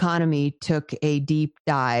the economy took a deep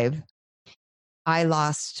dive, I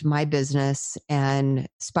lost my business and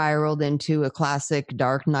spiraled into a classic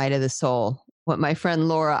dark night of the soul, what my friend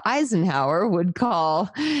Laura Eisenhower would call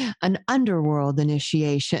an underworld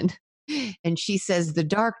initiation. And she says the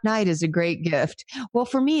dark night is a great gift. Well,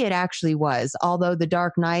 for me, it actually was, although the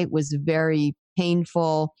dark night was a very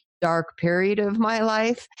painful, dark period of my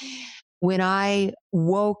life. When I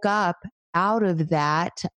woke up out of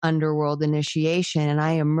that underworld initiation and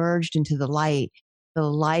I emerged into the light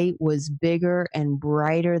was bigger and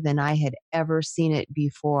brighter than I had ever seen it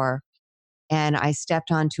before. And I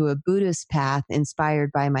stepped onto a Buddhist path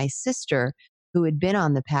inspired by my sister, who had been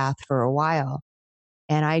on the path for a while.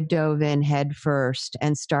 And I dove in head first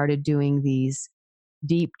and started doing these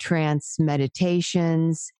deep trance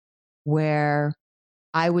meditations where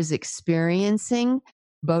I was experiencing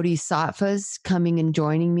bodhisattvas coming and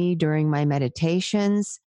joining me during my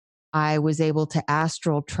meditations. I was able to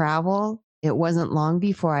astral travel. It wasn't long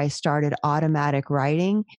before I started automatic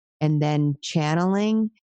writing and then channeling.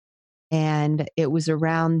 And it was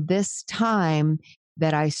around this time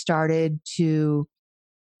that I started to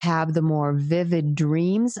have the more vivid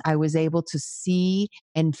dreams. I was able to see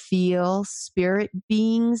and feel spirit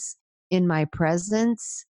beings in my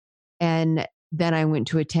presence. And then I went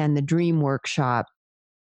to attend the dream workshop,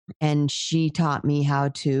 and she taught me how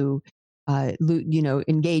to,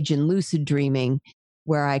 engage in lucid dreaming,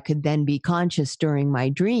 where I could then be conscious during my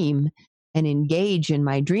dream and engage in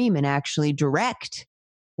my dream and actually direct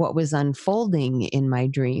what was unfolding in my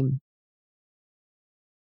dream.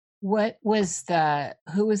 Who was the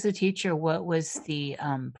teacher? What was the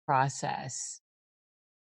process?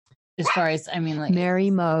 As far as, Mary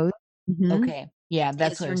Mose. Mm-hmm. Okay. Yeah,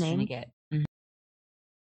 that's what I was trying to get. Mm-hmm.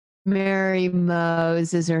 Mary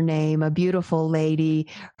Mose is her name, a beautiful lady.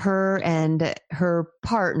 Her and her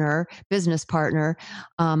business partner,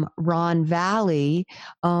 Ron Valley,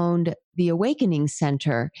 owned the Awakening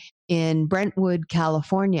Center in Brentwood,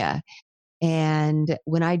 California. And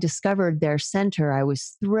when I discovered their center, I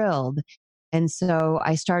was thrilled. And so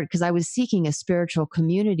I started, because I was seeking a spiritual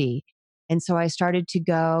community. And so I started to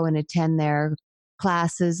go and attend their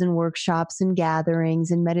classes and workshops and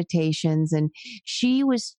gatherings and meditations. And she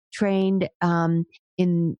was trained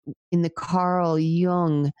in the Carl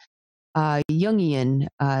Jung, Jungian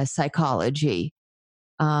psychology.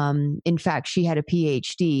 In fact, she had a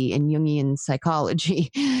PhD in Jungian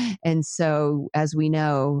psychology. And so, as we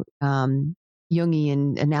know,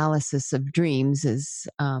 Jungian analysis of dreams is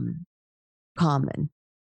common.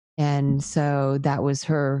 And so that was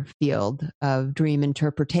her field of dream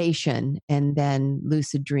interpretation and then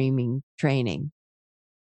lucid dreaming training.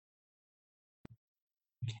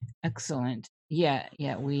 Excellent. Yeah,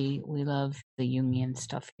 yeah, we love the Jungian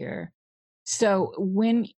stuff here. So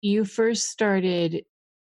when you first started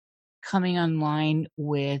coming online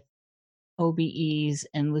with OBEs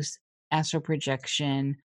and astral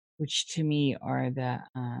projection, which to me are the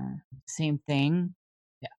same thing.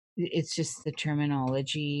 Yeah, it's just the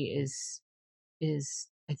terminology is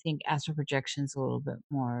I think astral projection's a little bit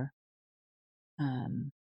more. I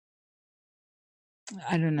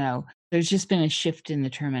don't know. There's just been a shift in the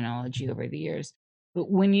terminology over the years. But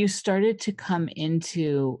when you started to come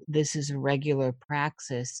into this as a regular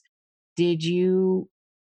praxis, did you,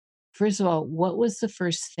 first of all, what was the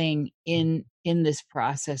first thing in this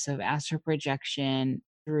process of astral projection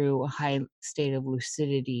through a high state of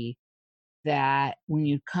lucidity that when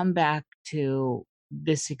you come back to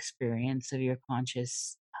this experience of your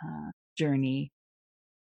conscious journey,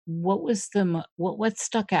 what was what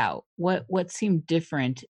stuck out? What seemed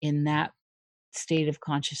different in that state of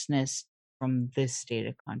consciousness from this state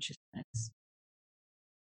of consciousness?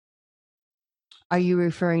 Are you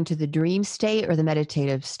referring to the dream state or the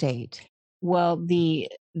meditative state? Well, the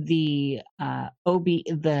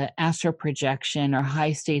astral projection or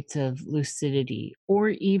high states of lucidity, or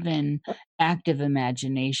even active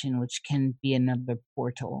imagination, which can be another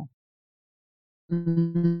portal.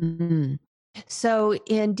 Mm. So,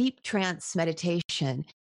 in deep trance meditation,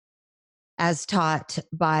 as taught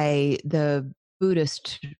by the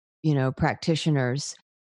Buddhist, practitioners,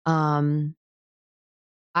 um,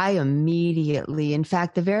 I immediately, in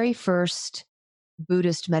fact, the very first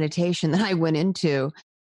Buddhist meditation that I went into,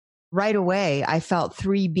 right away, I felt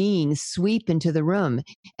three beings sweep into the room.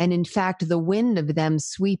 And in fact, the wind of them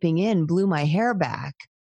sweeping in blew my hair back.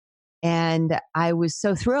 And I was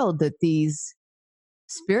so thrilled that these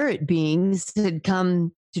spirit beings had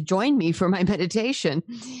come to join me for my meditation.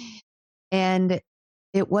 And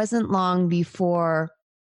it wasn't long before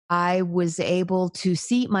I was able to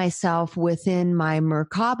seat myself within my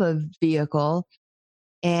Merkaba vehicle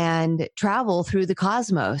and travel through the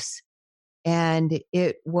cosmos. And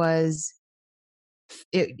it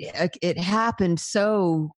happened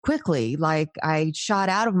so quickly. Like I shot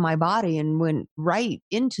out of my body and went right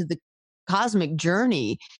into the cosmic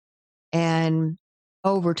journey. And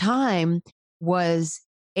over time was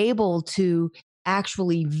able to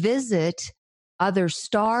actually visit other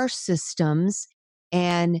star systems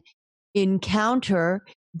and encounter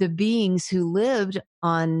the beings who lived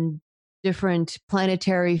on different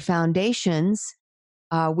planetary foundations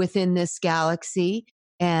within this galaxy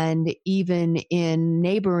and even in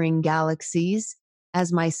neighboring galaxies.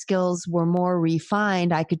 As my skills were more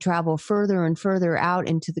refined, I could travel further and further out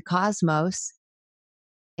into the cosmos.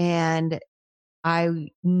 And I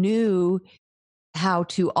knew how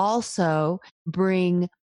to also bring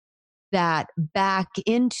myself back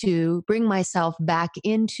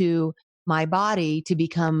into my body to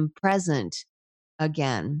become present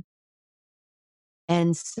again.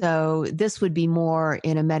 And so this would be more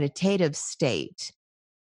in a meditative state.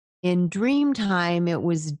 In dream time, it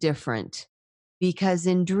was different because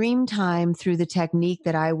in dream time, through the technique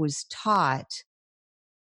that I was taught,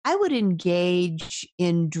 I would engage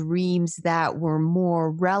in dreams that were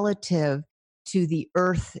more relative to the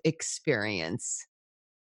earth experience,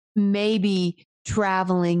 maybe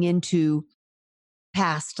traveling into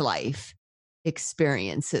past life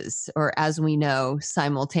experiences, or as we know,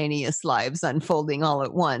 simultaneous lives unfolding all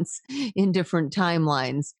at once in different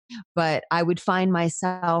timelines. But I would find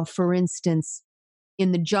myself, for instance,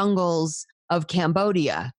 in the jungles of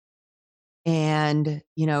Cambodia and,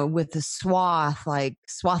 with the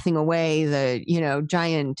swathing away the,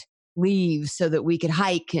 giant leaves so that we could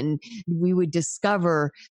hike and we would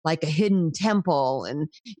discover like a hidden temple. And,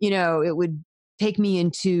 it would take me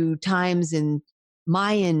into times in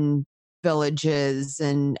Mayan villages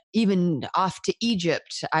and even off to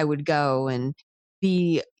Egypt, I would go and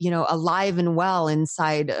be, alive and well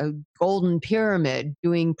inside a golden pyramid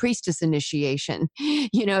doing priestess initiation.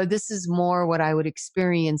 This is more what I would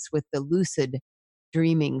experience with the lucid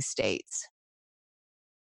dreaming states.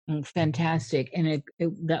 Fantastic. And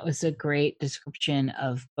that was a great description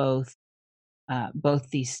of both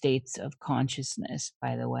these states of consciousness,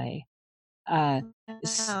 by the way. And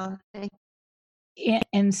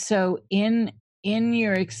so in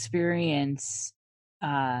your experience,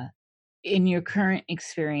 in your current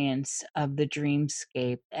experience of the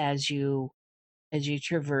dreamscape as you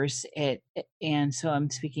traverse it, and so I'm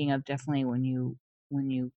speaking of definitely when you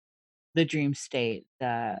the dream state,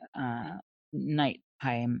 the night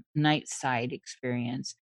side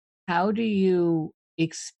experience, how do you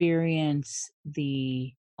experience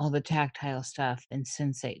all the tactile stuff and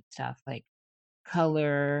sensate stuff like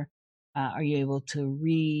color, Are you able to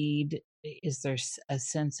read? Is there a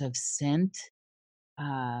sense of scent,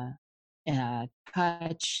 uh,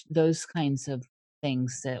 touch, those kinds of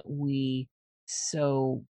things that we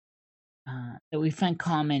so that we find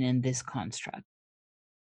common in this construct?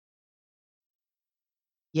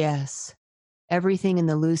 Yes. Everything in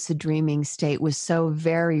the lucid dreaming state was so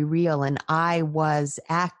very real, and I was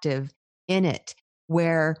active in it.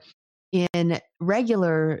 Where in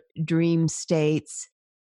regular dream states,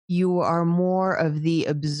 you are more of the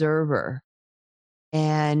observer,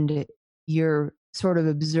 and you're sort of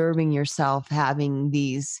observing yourself having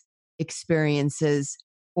these experiences,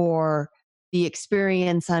 or the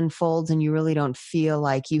experience unfolds and you really don't feel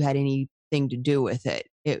like you had anything to do with it.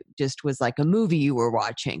 It just was like a movie you were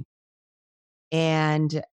watching.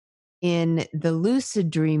 And in the lucid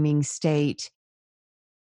dreaming state,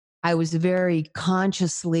 I was very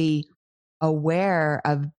consciously aware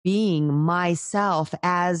of being myself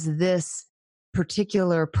as this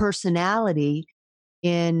particular personality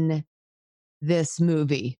in this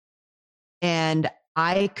movie. And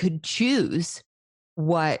I could choose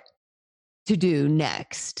what to do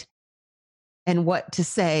next and what to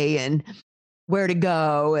say and where to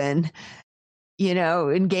go and,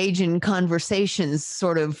 engage in conversations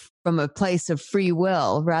sort of from a place of free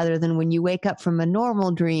will, rather than when you wake up from a normal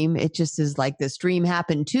dream, it just is like this dream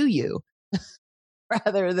happened to you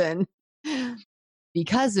rather than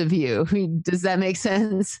because of you. Does that make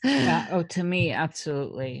sense? To me,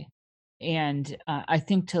 absolutely. And I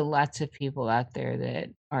think to lots of people out there that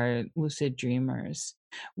are lucid dreamers.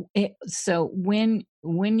 So when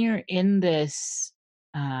you're in this,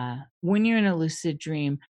 when you're in a lucid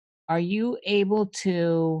dream, are you able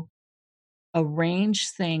to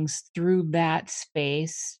arrange things through that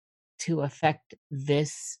space to affect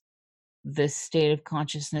this state of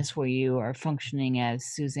consciousness where you are functioning as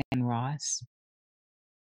Suzanne Ross?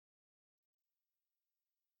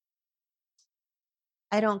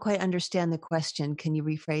 I don't quite understand the question. Can you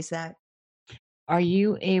rephrase that? Are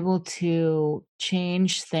you able to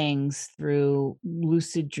change things through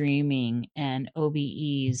lucid dreaming and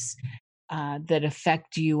OBEs that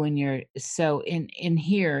affect you when you're in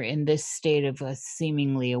here in this state of a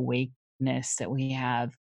seemingly awakeness that we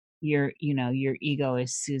have? Your ego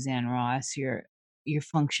is Suzanne Ross. You're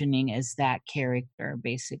functioning as that character,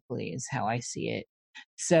 basically, is how I see it.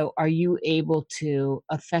 So are you able to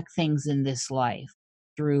affect things in this life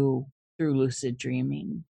through lucid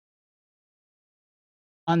dreaming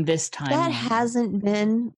on this timeline? That hasn't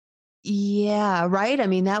been, yeah, right? I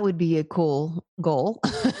mean, that would be a cool goal.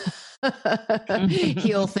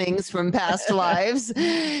 Heal things from past lives.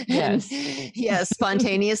 Yes. And yes,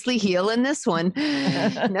 spontaneously heal in this one.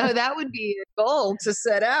 No, that would be a goal to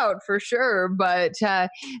set out for sure. But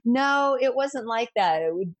no, it wasn't like that.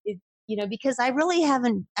 Because I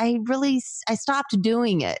stopped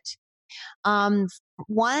doing it.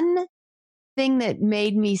 One thing that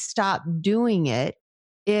made me stop doing it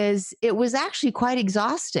is it was actually quite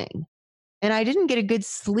exhausting, and I didn't get a good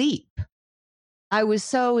sleep. I was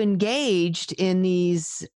so engaged in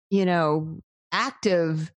these,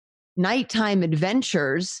 active nighttime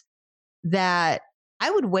adventures that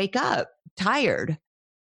I would wake up tired,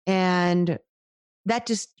 and that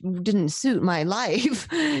just didn't suit my life.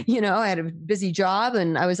 I had a busy job,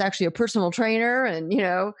 and I was actually a personal trainer, and,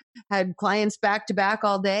 had clients back to back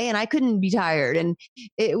all day, and I couldn't be tired. And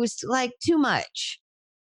it was like too much.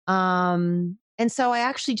 And so I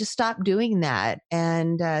actually just stopped doing that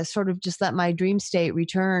and sort of just let my dream state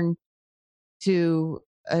return to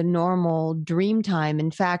a normal dream time.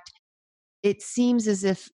 In fact, it seems as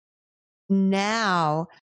if now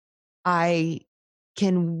I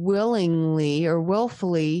can willingly or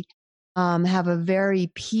willfully have a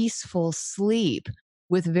very peaceful sleep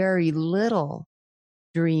with very little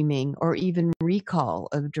dreaming or even recall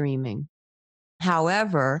of dreaming.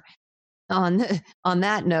 However, on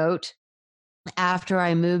that note, after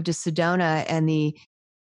I moved to Sedona and the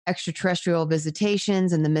extraterrestrial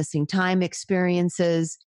visitations and the missing time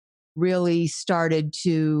experiences really started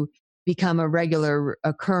to become a regular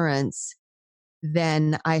occurrence,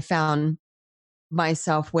 then I found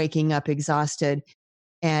myself waking up exhausted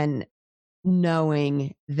and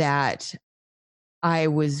knowing that I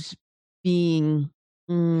was being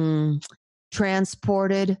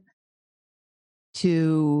transported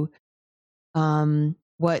to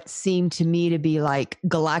what seemed to me to be like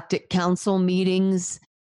galactic council meetings,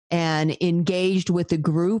 and engaged with a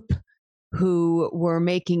group who were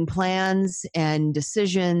making plans and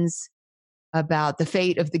decisions about the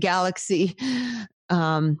fate of the galaxy.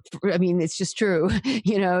 I mean, it's just true.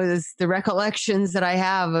 The recollections that I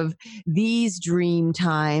have of these dream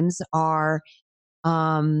times are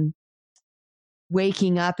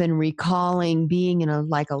waking up and recalling being in a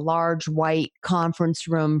large white conference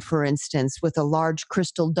room, for instance, with a large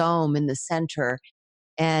crystal dome in the center,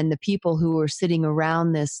 and the people who were sitting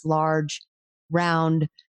around this large round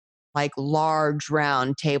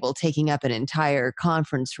table taking up an entire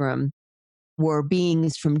conference room were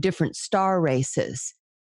beings from different star races.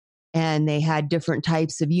 And they had different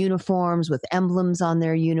types of uniforms with emblems on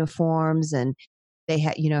their uniforms. And they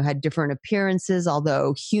had different appearances,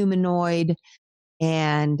 although humanoid.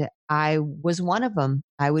 And I was one of them.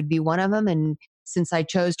 I would be one of them. And since I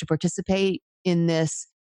chose to participate in this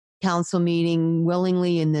council meeting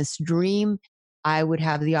willingly in this dream, I would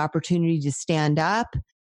have the opportunity to stand up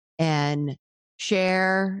and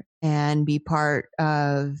share and be part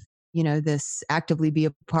of, actively be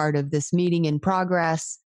a part of this meeting in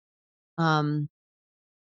progress.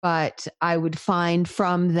 But I would find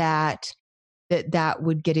from that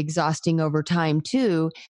would get exhausting over time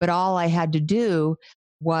too. But all I had to do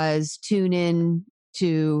was tune in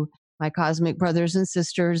to my cosmic brothers and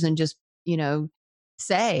sisters and just,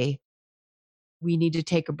 say, we need to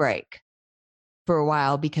take a break for a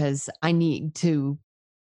while because I need to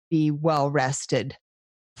be well rested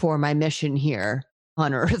for my mission here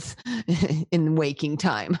on Earth in waking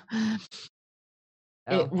time.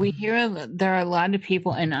 We hear there are a lot of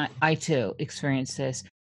people, and I too experience this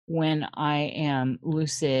when I am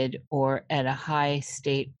lucid or at a high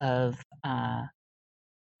state of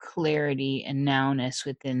clarity and nowness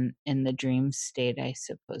in the dream state, I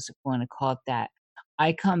suppose, if you want to call it that.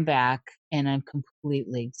 I come back and I'm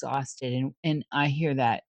completely exhausted, and I hear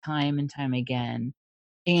that time and time again.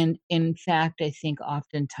 And in fact, I think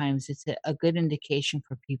oftentimes it's a good indication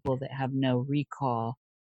for people that have no recall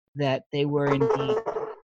that they were indeed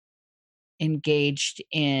engaged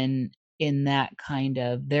in that kind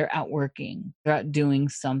of, they're out working, they're out doing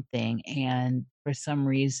something, and for some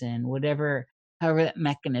reason, however that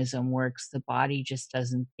mechanism works, the body just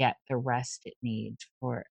doesn't get the rest it needs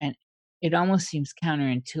for. And it almost seems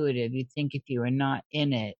counterintuitive. You'd think if you were not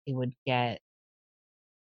in it, you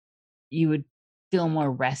would feel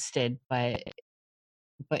more rested, but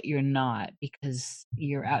you're not, because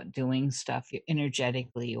you're out doing stuff.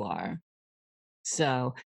 Energetically you are.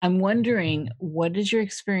 So I'm wondering, what is your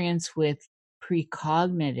experience with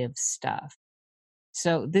precognitive stuff?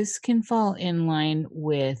 So this can fall in line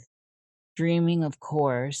with dreaming, of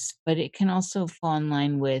course, but it can also fall in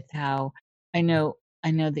line with how I know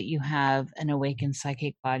that you have an awakened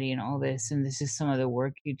psychic body and all this, and this is some of the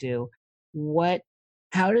work you do.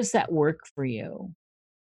 How does that work for you?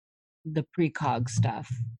 The precog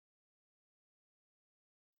stuff.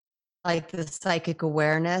 Like the psychic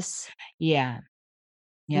awareness? Yeah.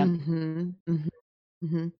 Yep. Mm-hmm. Mm-hmm.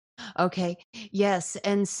 Mm-hmm. Okay. Yes.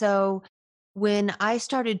 And so when I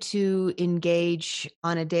started to engage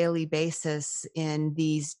on a daily basis in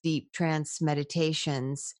these deep trance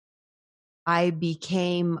meditations, I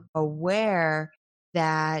became aware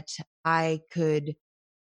that I could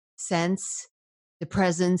sense the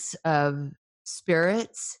presence of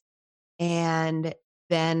spirits. And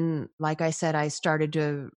then, like I said, I started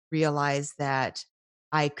to realize that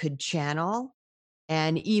I could channel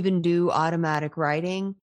and even do automatic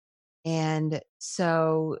writing. And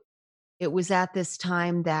so it was at this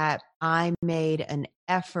time that I made an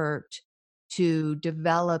effort to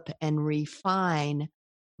develop and refine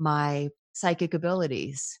my psychic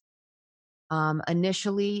abilities.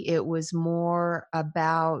 Initially, it was more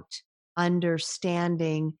about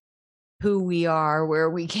understanding who we are, where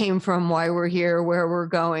we came from, why we're here, where we're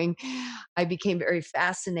going. I became very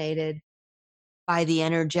fascinated by the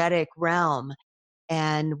energetic realm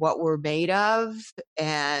and what we're made of,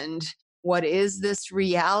 and what is this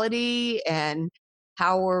reality, and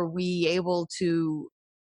how are we able to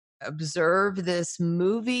observe this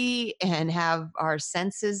movie and have our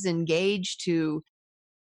senses engaged to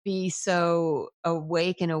be so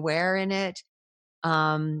awake and aware in it.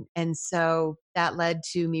 And so that led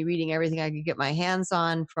to me reading everything I could get my hands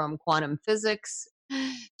on, from quantum physics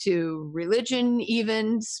to religion,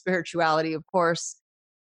 even spirituality, of course.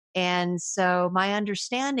 And so my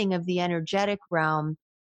understanding of the energetic realm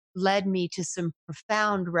led me to some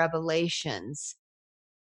profound revelations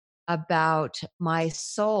about my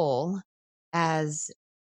soul as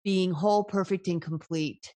being whole, perfect, and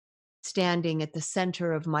complete, standing at the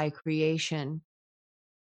center of my creation,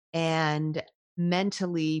 and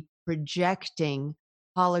mentally projecting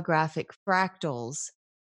holographic fractals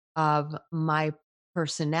of my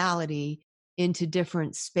personality into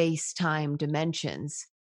different space-time dimensions.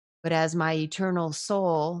 But as my eternal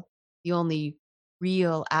soul, the only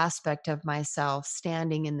real aspect of myself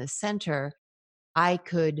standing in the center, I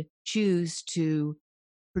could choose to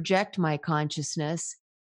project my consciousness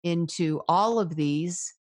into all of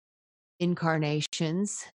these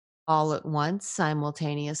incarnations all at once,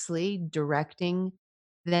 simultaneously, directing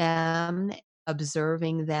them,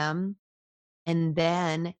 observing them. And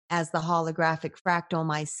then, as the holographic fractal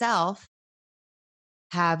myself,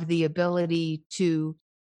 have the ability to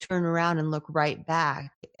turn around and look right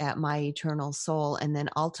back at my eternal soul, and then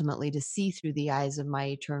ultimately to see through the eyes of my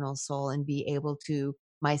eternal soul and be able to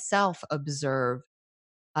myself observe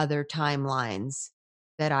other timelines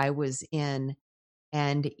that I was in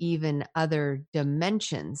and even other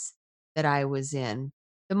dimensions that I was in.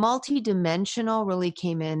 The multidimensional really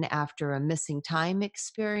came in after a missing time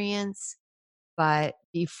experience. But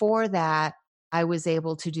before that, I was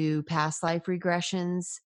able to do past life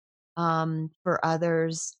regressions for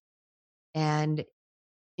others. And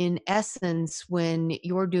in essence, when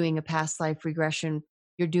you're doing a past life regression,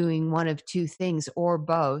 you're doing one of two things or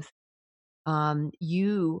both.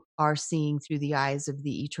 You are seeing through the eyes of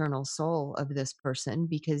the eternal soul of this person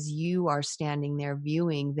because you are standing there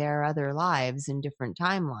viewing their other lives in different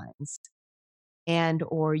timelines. And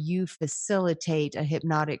or you facilitate a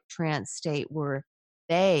hypnotic trance state where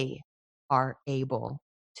they are able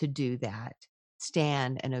to do that,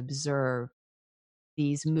 stand and observe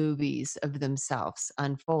these movies of themselves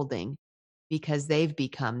unfolding because they've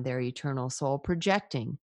become their eternal soul,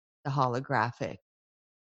 projecting the holographic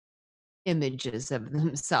images of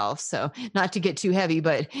themselves. So not to get too heavy,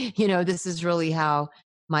 but this is really how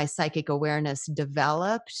my psychic awareness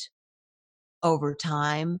developed over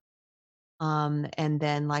time. And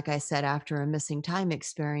then, like I said, after a missing time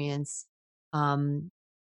experience,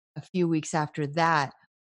 a few weeks after that,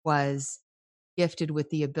 was gifted with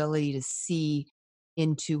the ability to see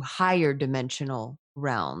into higher dimensional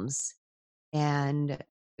realms and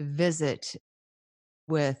visit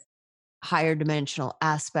with higher dimensional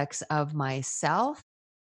aspects of myself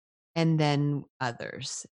and then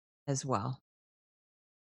others as well.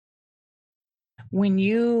 When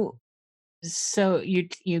you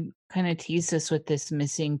kind of teased us with this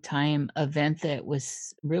missing time event that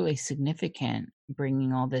was really significant,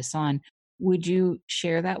 bringing all this on. Would you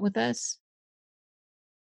share that with us?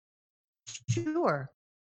 Sure.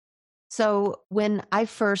 So when I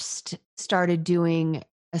first started doing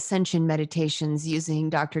ascension meditations using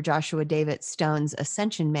Dr. Joshua David Stone's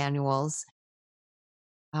ascension manuals,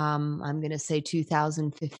 I'm going to say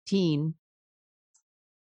 2015,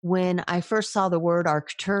 when I first saw the word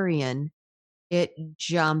Arcturian, it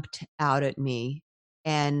jumped out at me.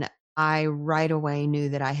 And I right away knew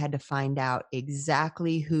that I had to find out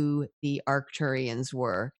exactly who the Arcturians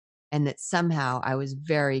were and that somehow I was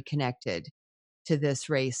very connected to this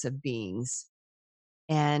race of beings.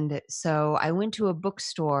 And so I went to a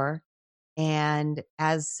bookstore, and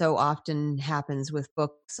as so often happens with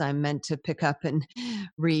books I'm meant to pick up and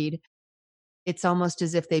read, it's almost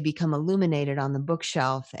as if they become illuminated on the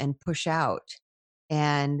bookshelf and push out.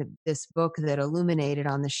 And this book that illuminated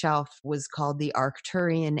on the shelf was called The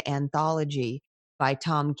Arcturian Anthology by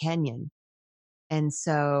Tom Kenyon. And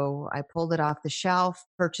so I pulled it off the shelf,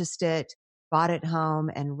 purchased it, bought it home,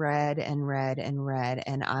 and read and read and read.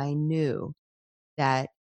 And I knew that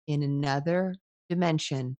in another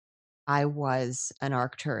dimension, I was an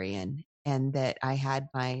Arcturian and that I had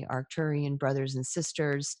my Arcturian brothers and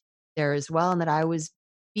sisters there as well, and that I was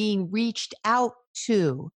being reached out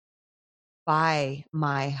to by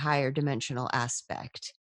my higher dimensional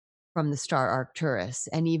aspect from the star Arcturus,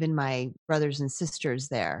 and even my brothers and sisters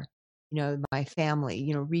there, my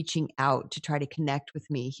family, reaching out to try to connect with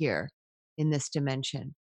me here in this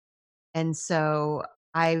dimension. And so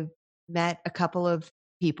I met a couple of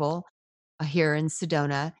people here in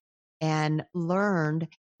Sedona and learned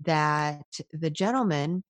that the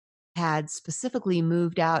gentleman had specifically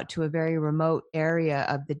moved out to a very remote area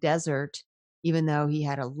of the desert. Even though he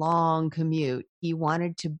had a long commute, he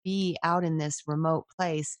wanted to be out in this remote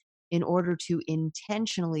place in order to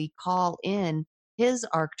intentionally call in his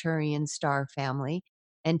Arcturian star family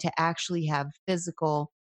and to actually have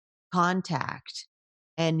physical contact.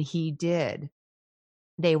 And he did.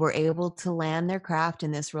 They were able to land their craft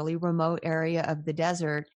in this really remote area of the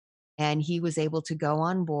desert, and he was able to go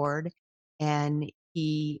on board, and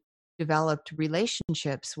he developed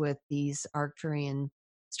relationships with these Arcturian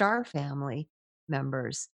star family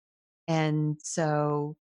members. And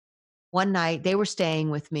so one night they were staying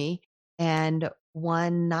with me, and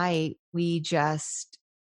one night we just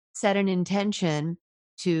set an intention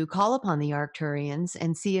to call upon the Arcturians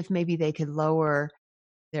and see if maybe they could lower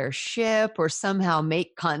their ship or somehow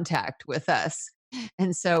make contact with us.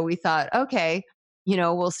 And so we thought, okay,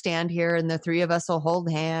 we'll stand here and the three of us will hold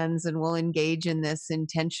hands and we'll engage in this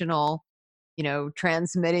intentional,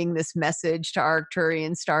 transmitting this message to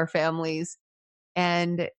Arcturian star families.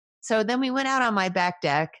 And so then we went out on my back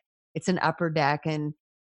deck. It's an upper deck. And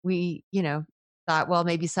we, thought, well,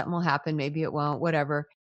 maybe something will happen. Maybe it won't, whatever.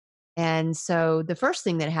 And so the first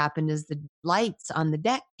thing that happened is the lights on the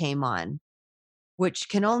deck came on, which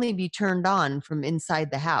can only be turned on from inside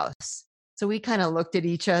the house. So we kind of looked at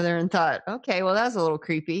each other and thought, okay, well, that was a little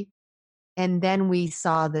creepy. And then we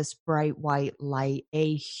saw this bright white light,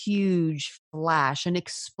 a huge flash, an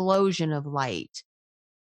explosion of light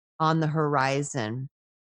on the horizon.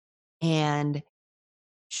 And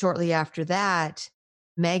shortly after that,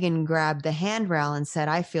 Megan grabbed the handrail and said,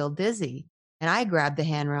 I feel dizzy. And I grabbed the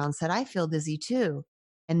handrail and said, I feel dizzy too.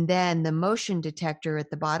 And then the motion detector at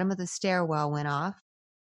the bottom of the stairwell went off,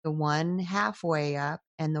 the one halfway up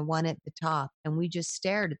and the one at the top. And we just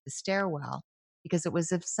stared at the stairwell because it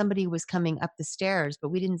was as if somebody was coming up the stairs, but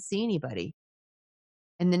we didn't see anybody.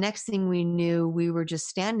 And the next thing we knew, we were just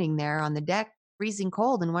standing there on the deck, freezing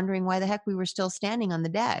cold and wondering why the heck we were still standing on the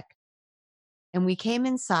deck. And we came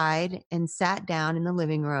inside and sat down in the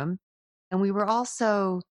living room, and we were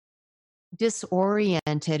also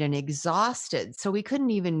disoriented and exhausted. So we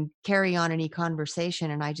couldn't even carry on any conversation.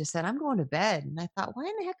 And I just said, I'm going to bed. And I thought, why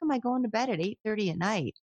in the heck am I going to bed at 8:30 at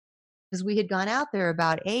night? Because we had gone out there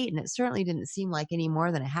about 8, and it certainly didn't seem like any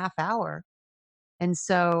more than a half hour. And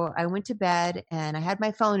so I went to bed, and I had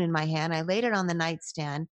my phone in my hand. I laid it on the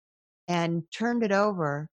nightstand and turned it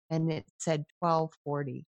over, and it said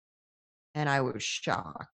 12:40. And I was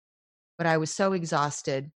shocked. But I was so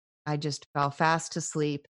exhausted, I just fell fast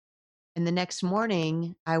asleep. And the next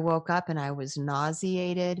morning, I woke up and I was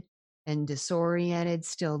nauseated and disoriented,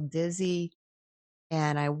 still dizzy.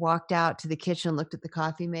 And I walked out to the kitchen, looked at the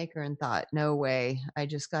coffee maker, and thought, no way. I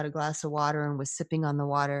just got a glass of water and was sipping on the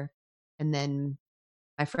water. And then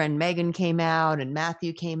my friend Megan came out and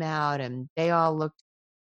Matthew came out, and they all looked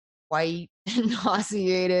white and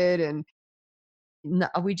nauseated. And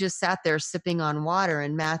we just sat there sipping on water.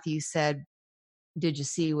 And Matthew said, did you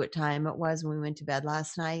see what time it was when we went to bed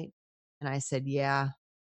last night? And I said, yeah.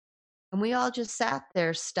 And we all just sat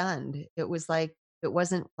there stunned. It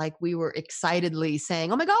wasn't like we were excitedly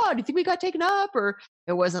saying, oh my God, do you think we got taken up? Or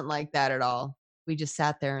it wasn't like that at all. We just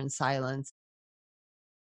sat there in silence.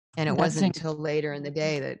 And it wasn't until later in the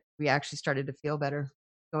day that we actually started to feel better.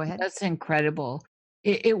 Go ahead. That's incredible.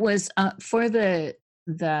 It was for the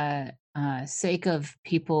sake of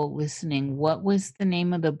people listening, what was the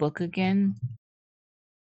name of the book again?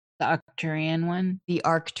 The Arcturian one? The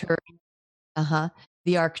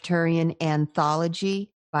Arcturian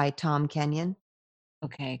Anthology by Tom Kenyon.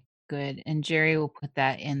 Okay, good. And Jerry will put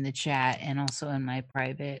that in the chat and also in my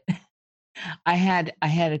private. I had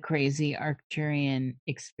a crazy Arcturian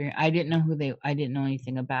experience. I didn't know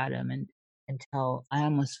anything about him until I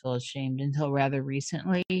almost feel ashamed until rather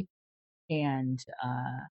recently. But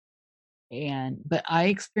I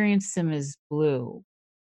experienced him as blue.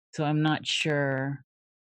 So I'm not sure,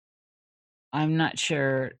 I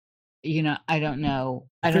don't know.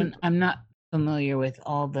 I'm not familiar with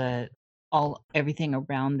everything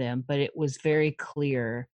around them, but it was very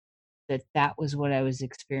clear that was what I was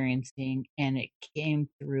experiencing, and it came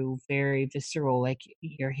through very visceral, like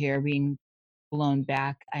your hair being blown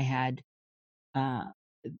back. I had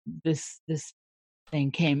this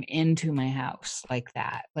thing came into my house like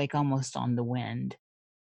that, like almost on the wind.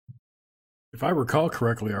 If I recall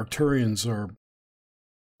correctly, Arcturians are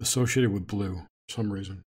associated with blue for some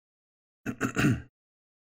reason. Do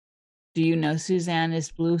you know, Suzanne,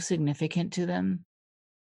 is blue significant to them?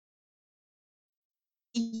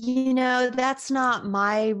 That's not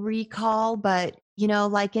my recall, but,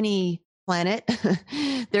 like any planet,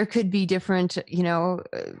 there could be different,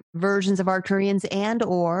 versions of Arcturians and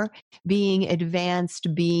or being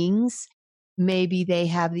advanced beings. Maybe they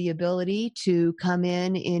have the ability to come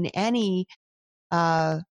in any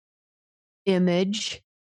image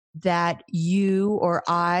that you or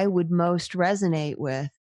I would most resonate with.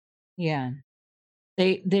 Yeah.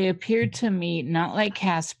 They appeared to me not like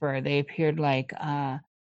Casper. They appeared like the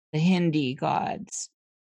Hindi gods,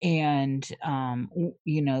 and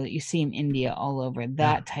that you see in India all over.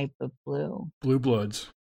 That type of blue. Blue bloods.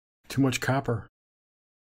 Too much copper.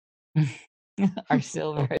 Our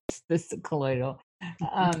silver is this colloidal.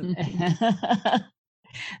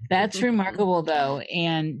 That's remarkable, though.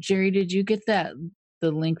 And Jerry, did you get the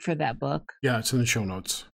link for that book? Yeah, it's in the show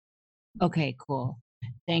notes. Okay, cool.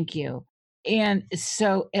 Thank you. And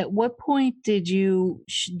so at what point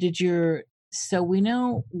so we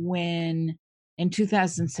know when in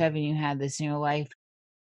 2007 you had this in your life,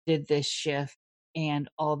 did this shift and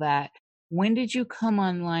all that. When did you come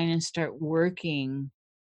online and start working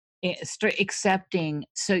accepting.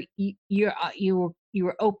 So you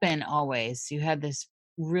were open always. You had this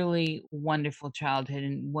really wonderful childhood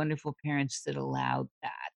and wonderful parents that allowed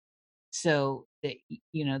that. So that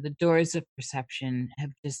the doors of perception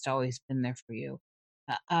have just always been there for you.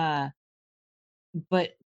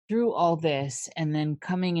 But through all this, and then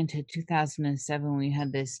coming into 2007, we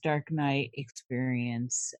had this dark night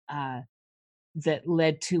experience that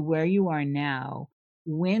led to where you are now.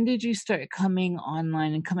 When did you start coming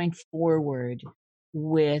online and coming forward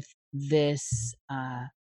with this,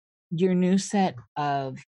 your new set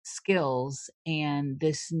of skills and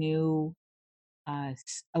this new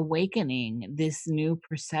awakening, this new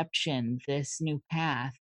perception, this new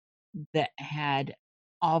path that had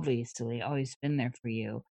obviously always been there for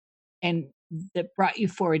you, and that brought you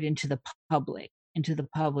forward into the public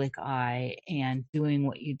eye and doing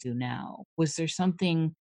what you do now? Was there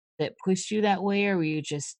something that pushed you that way, or were you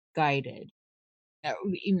just guided?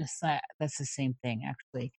 Even that's the same thing,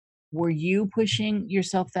 actually. Were you pushing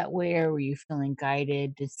yourself that way, or were you feeling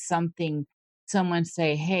guided? Did someone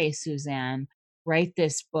say, "Hey, Suzanne, write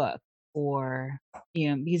this book," or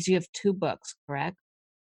because you have 2 books, correct?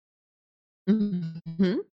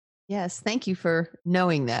 Mhm. Yes, thank you for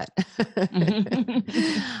knowing that.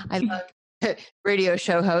 I love radio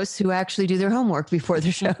show hosts who actually do their homework before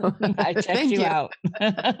the show. I checked Thank you out.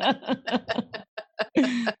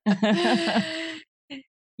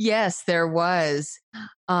 Yes, there was.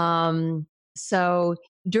 So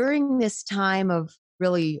during this time of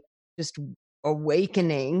really just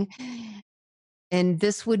awakening, and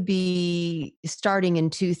this would be starting in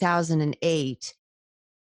 2008,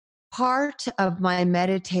 part of my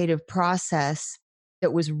meditative process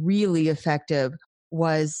that was really effective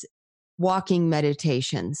was walking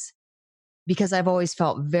meditations, because I've always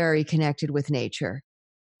felt very connected with nature.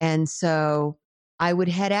 And so I would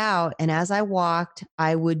head out, and as I walked,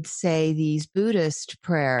 I would say these Buddhist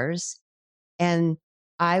prayers, and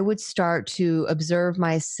I would start to observe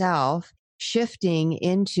myself shifting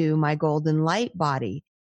into my golden light body.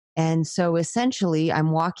 And so essentially,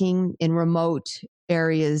 I'm walking in remote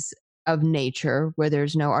areas of nature where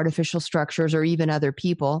there's no artificial structures or even other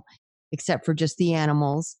people, except for just the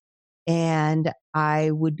animals. And I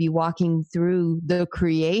would be walking through the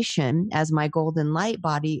creation as my golden light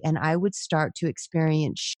body, and I would start to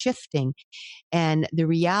experience shifting and the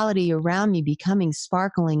reality around me becoming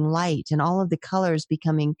sparkling light and all of the colors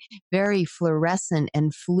becoming very fluorescent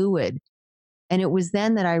and fluid. And it was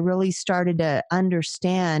then that I really started to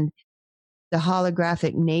understand the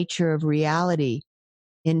holographic nature of reality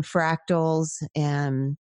in fractals,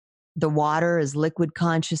 and the water is liquid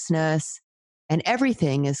consciousness, and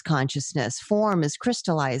everything is consciousness. Form is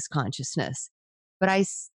crystallized consciousness. But I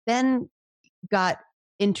then got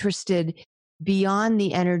interested beyond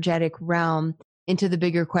the energetic realm into the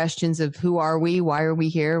bigger questions of who are we? Why are we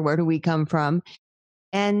here? Where do we come from?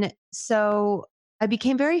 And so I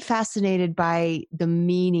became very fascinated by the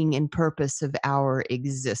meaning and purpose of our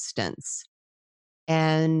existence.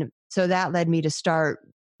 And so that led me to start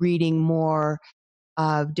reading more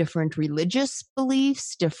of different religious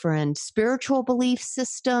beliefs, different spiritual belief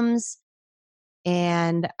systems.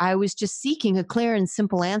 And I was just seeking a clear and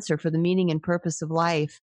simple answer for the meaning and purpose of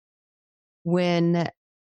life when,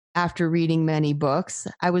 after reading many books,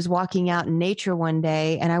 I was walking out in nature one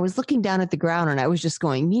day and I was looking down at the ground and I was just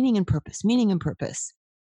going, meaning and purpose, meaning and purpose.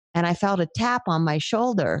 And I felt a tap on my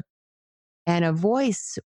shoulder and a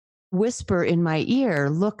voice whisper in my ear,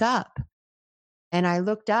 look up. And I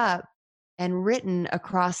looked up, and written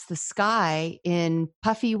across the sky in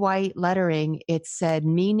puffy white lettering, it said,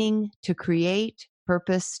 meaning to create,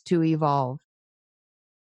 purpose to evolve.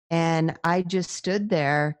 And I just stood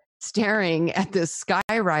there staring at this sky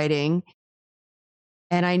writing,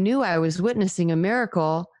 and I knew I was witnessing a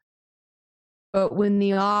miracle. But when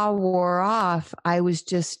the awe wore off, I was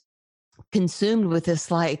just consumed with this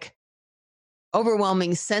like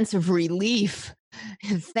overwhelming sense of relief.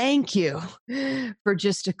 Thank you for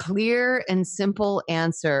just a clear and simple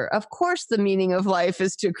answer. Of course, the meaning of life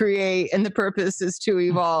is to create and the purpose is to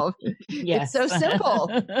evolve. Yes. It's so simple,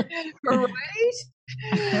 right?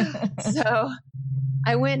 So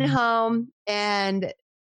I went home and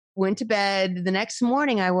went to bed. The next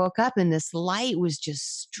morning, I woke up and this light was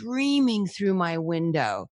just streaming through my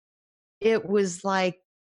window. It was like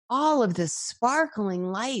all of this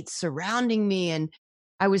sparkling light surrounding me, and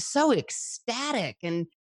I was so ecstatic. And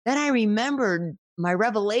then I remembered my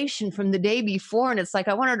revelation from the day before, and it's like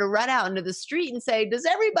I wanted to run out into the street and say, does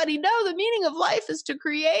everybody know the meaning of life is to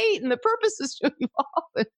create and the purpose is to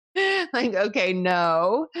evolve? Like, okay,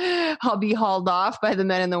 no, I'll be hauled off by the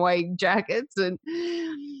men in the white jackets. And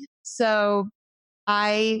so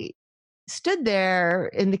I stood there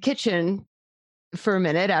in the kitchen for a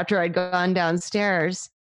minute after I'd gone downstairs,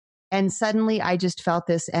 and suddenly I just felt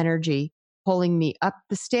this energy pulling me up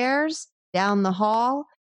the stairs, down the hall,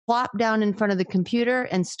 plop down in front of the computer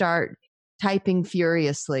and start typing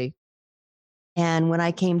furiously. And when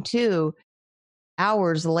I came to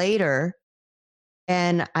hours later,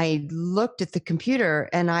 and I looked at the computer,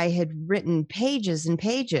 and I had written pages and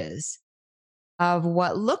pages of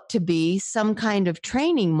what looked to be some kind of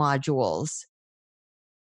training modules.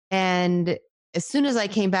 And as soon as I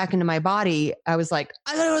came back into my body, I was like,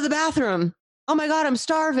 I gotta go to the bathroom. Oh my God, I'm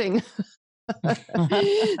starving.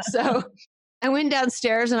 So I went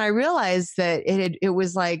downstairs and I realized that it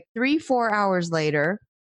was like 3-4 hours later.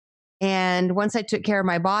 And once I took care of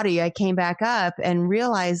my body, I came back up and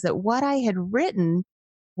realized that what I had written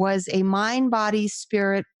was a mind, body,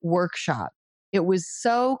 spirit workshop. It was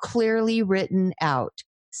so clearly written out.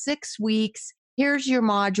 6 weeks. Here's your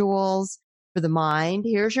modules for the mind.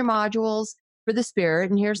 Here's your modules for the spirit.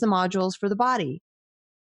 And here's the modules for the body.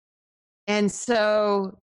 And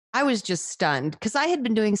so I was just stunned because I had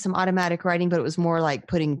been doing some automatic writing, but it was more like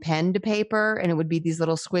putting pen to paper, and it would be these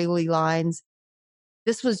little squiggly lines.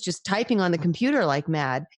 This was just typing on the computer like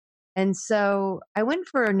mad. And so I went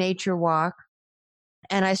for a nature walk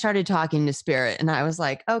and I started talking to spirit, and I was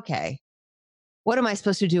like, okay, what am I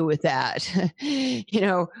supposed to do with that?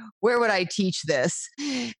 Where would I teach this?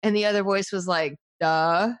 And the other voice was like,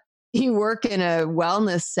 duh, you work in a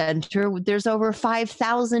wellness center. There's over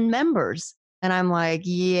 5,000 members. And I'm like,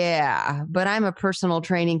 yeah, but I'm a personal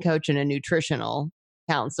training coach and a nutritional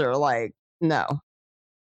counselor. Like, no.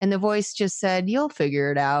 And the voice just said, you'll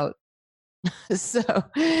figure it out. So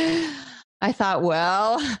I thought,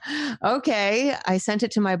 well, okay. I sent it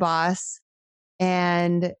to my boss,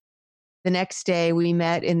 and the next day we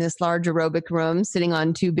met in this large aerobic room sitting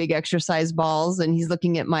on 2 big exercise balls, and he's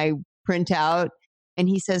looking at my printout and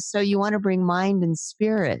he says, so you want to bring mind and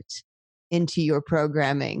spirit into your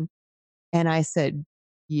programming? And I said,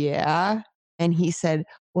 yeah. And he said,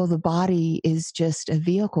 well, the body is just a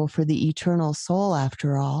vehicle for the eternal soul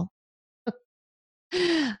after all.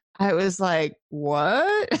 I was like,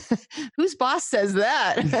 what? Whose boss says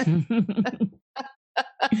that?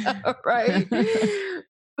 Right.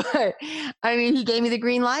 But I mean, he gave me the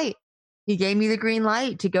green light. He gave me the green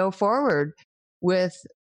light to go forward with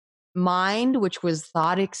mind, which was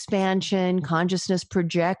thought expansion, consciousness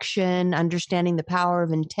projection, understanding the power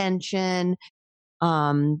of intention.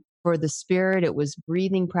 For the spirit, it was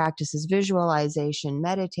breathing practices, visualization,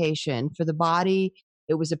 meditation. For the body,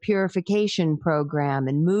 it was a purification program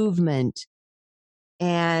and movement.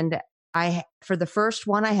 And for the first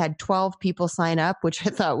one, I had 12 people sign up, which I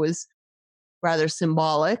thought was rather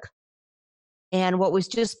symbolic. And what was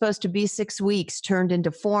just supposed to be 6 weeks turned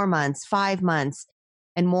into 4 months, 5 months,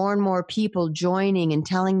 and more people joining and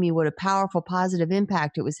telling me what a powerful, positive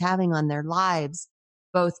impact it was having on their lives,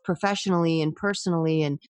 both professionally and personally.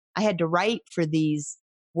 And I had to write for these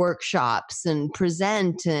workshops and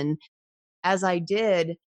present. And as I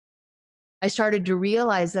did, I started to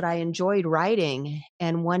realize that I enjoyed writing.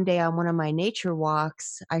 And one day on one of my nature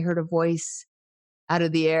walks, I heard a voice out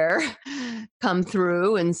of the air come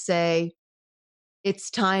through and say,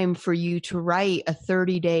 it's time for you to write a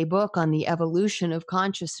 30-day book on the evolution of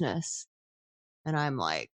consciousness. And I'm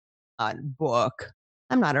like, a book?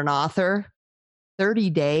 I'm not an author.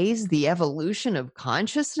 30 days, the evolution of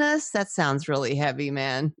consciousness? That sounds really heavy,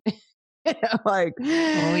 man. Like,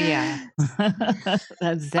 oh yeah. That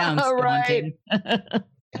sounds daunting. Right.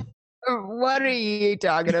 What are you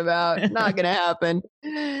talking about? Not going to happen.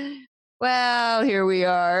 Well, here we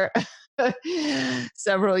are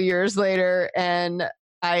several years later, and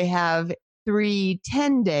I have 3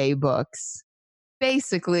 10-day books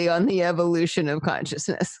basically on the evolution of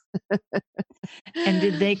consciousness. And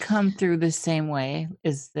did they come through the same way?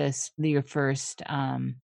 Is this your first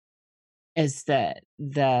is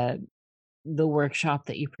the workshop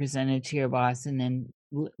that you presented to your boss, and then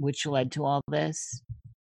which led to all this?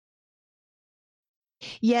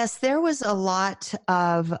 Yes, there was a lot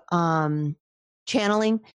of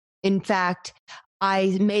channeling. In fact,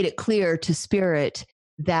 I made it clear to Spirit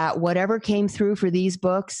that whatever came through for these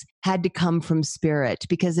books had to come from Spirit,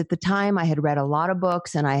 because at the time I had read a lot of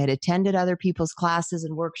books and I had attended other people's classes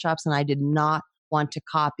and workshops, and I did not want to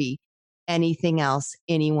copy anything else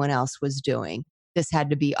anyone else was doing. This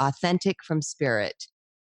had to be authentic from Spirit.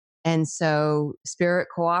 And so Spirit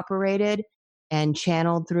cooperated and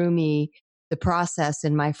channeled through me the process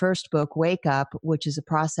in my first book, Wake Up, which is a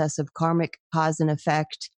process of karmic cause and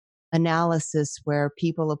effect analysis where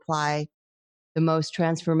people apply the most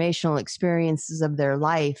transformational experiences of their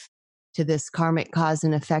life to this karmic cause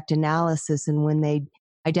and effect analysis. And when they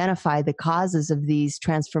identify the causes of these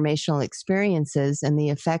transformational experiences and the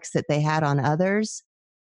effects that they had on others,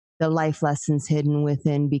 the life lessons hidden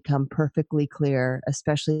within become perfectly clear,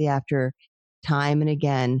 especially after time and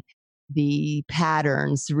again, the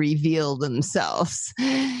patterns reveal themselves.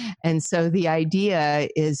 And so the idea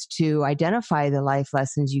is to identify the life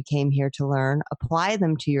lessons you came here to learn, apply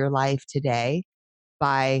them to your life today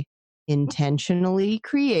by intentionally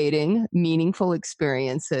creating meaningful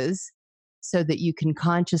experiences so that you can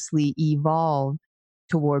consciously evolve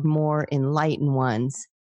toward more enlightened ones.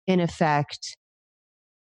 In effect,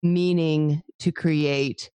 meaning to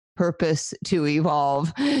create, purpose to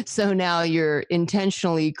evolve. So now you're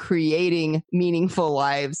intentionally creating meaningful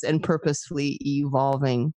lives and purposefully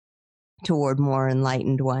evolving toward more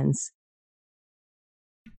enlightened ones.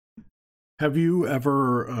 Have you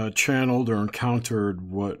ever channeled or encountered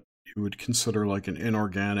what you would consider like an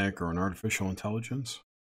inorganic or an artificial intelligence?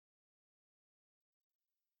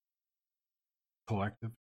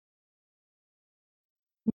 Collective?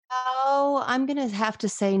 Oh, I'm going to have to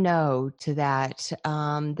say no to that.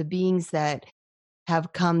 The beings that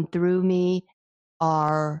have come through me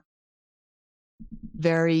are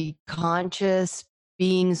very conscious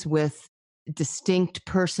beings with distinct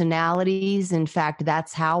personalities. In fact,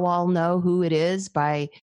 that's how I'll know who it is, by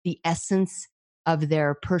the essence of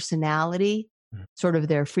their personality, sort of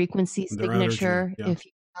their frequency Their signature, energy, yeah. if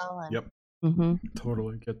you will. And, Yep. Mm-hmm.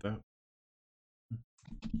 Totally get that.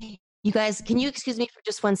 You guys, can you excuse me for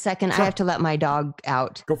just 1 second? Sure. I have to let my dog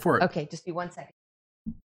out. Go for it. Okay, just be 1 second.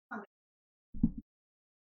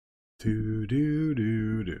 Do do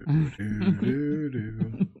do do do do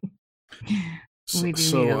do. We do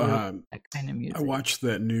So need a little that kind of music. I watched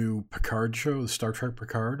that new Picard show, the Star Trek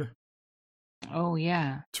Picard. Oh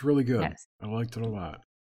yeah, It's really good. yes, I liked it a lot.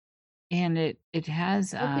 and it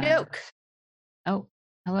has. Okey-doke. Oh,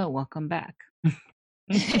 hello, welcome back.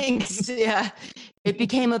 Thanks. Yeah. It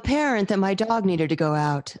became apparent that my dog needed to go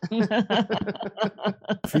out.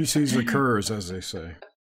 Feces occurs, as they say.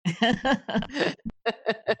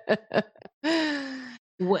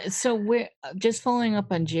 So we're just following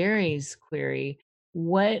up on Jerry's query.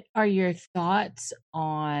 What are your thoughts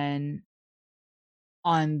on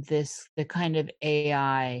this, the kind of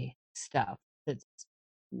AI stuff that's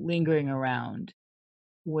lingering around?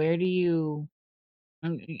 Where do you,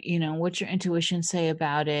 what's your intuition say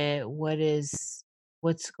about it? What's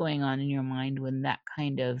going on in your mind when that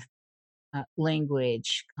kind of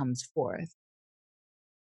language comes forth?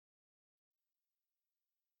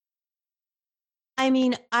 I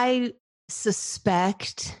mean, I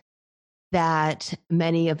suspect that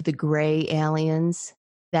many of the gray aliens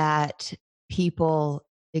that people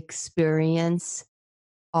experience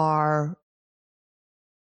are,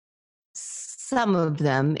 some of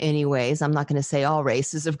them anyways, I'm not going to say all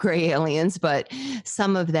races of gray aliens, but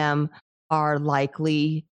some of them are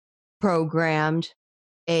likely programmed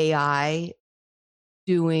AI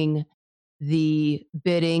doing the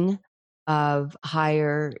bidding of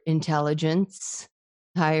higher intelligent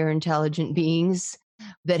beings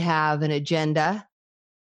that have an agenda.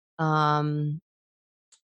 And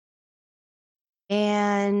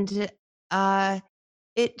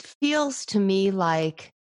it feels to me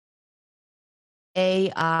like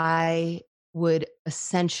AI would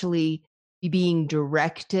essentially be being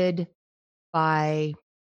directed by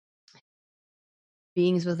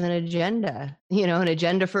beings with an agenda, an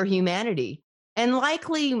agenda for humanity, and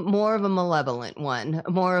likely more of a malevolent one,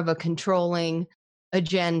 more of a controlling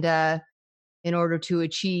agenda in order to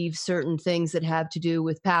achieve certain things that have to do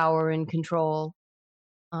with power and control.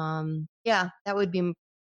 Yeah, that would be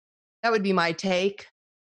my take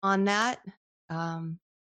on that.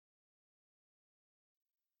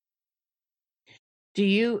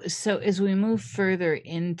 So as we move further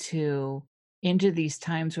into these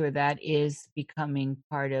times where that is becoming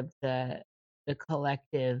part of the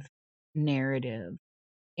collective narrative,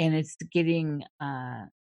 and it's getting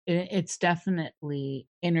it's definitely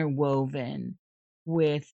interwoven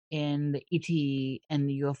within the ET and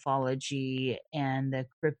the ufology and the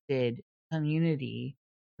cryptid community,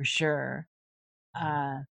 for sure.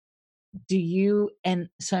 And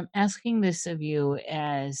so I'm asking this of you,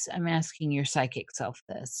 as I'm asking your psychic self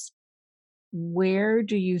this: where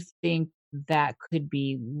do you think that could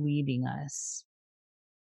be leading us?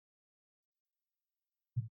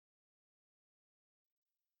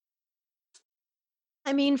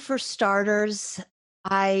 I mean, for starters,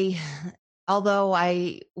 although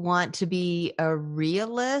I want to be a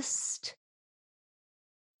realist,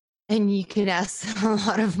 and you can ask a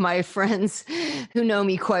lot of my friends who know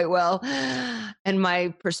me quite well, and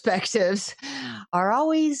my perspectives are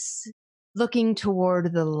always looking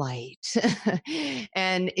toward the light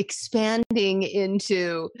and expanding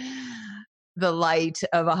into the light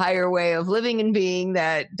of a higher way of living and being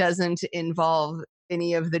that doesn't involve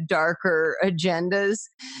any of the darker agendas.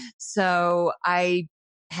 So I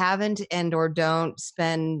haven't and or don't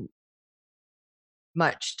spend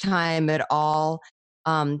much time at all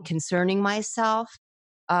concerning myself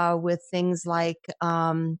with things like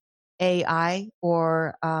AI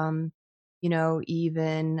or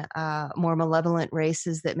even more malevolent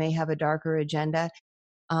races that may have a darker agenda.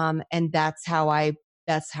 And that's how I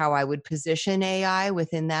would position AI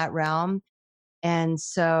within that realm. And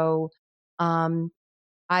so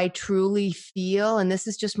I truly feel, and this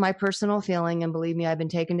is just my personal feeling, and believe me, I've been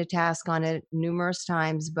taken to task on it numerous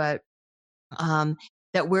times, but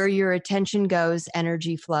that where your attention goes,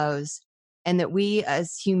 energy flows, and that we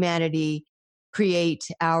as humanity create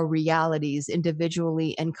our realities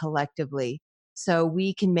individually and collectively. So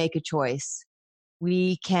we can make a choice.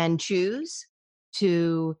 We can choose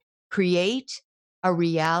to create a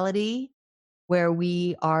reality where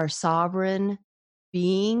we are sovereign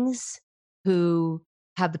beings who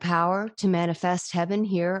have the power to manifest heaven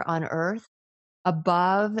here on earth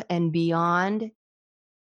above and beyond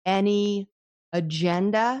any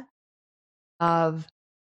agenda of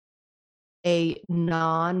a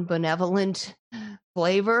non-benevolent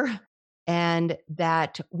flavor, and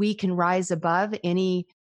that we can rise above any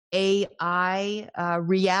AI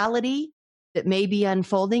reality that may be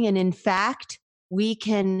unfolding. And in fact, we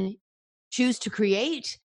can choose to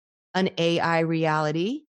create an AI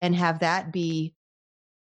reality and have that be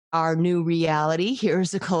our new reality here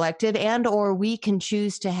as a collective, and or we can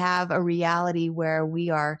choose to have a reality where we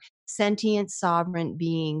are sentient sovereign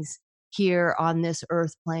beings here on this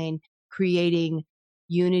earth plane, creating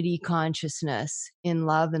unity consciousness in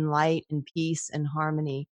love and light and peace and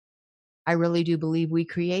harmony. I really do believe we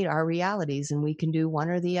create our realities, and we can do one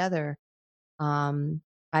or the other.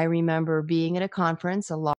 I remember being at a conference,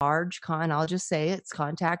 a large I'll just say it's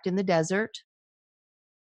Contact in the Desert.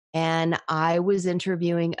 And I was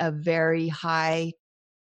interviewing a very high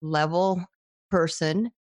level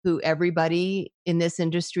person who everybody in this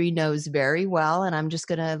industry knows very well. And I'm just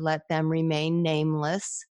going to let them remain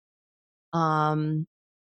nameless.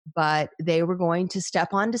 But they were going to step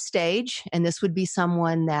onto stage, and this would be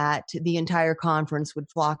someone that the entire conference would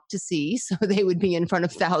flock to see. So they would be in front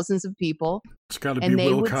of thousands of people. It's got to be and they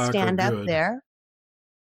Wilcock would stand up there.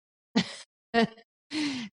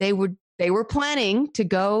 They were planning to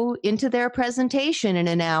go into their presentation in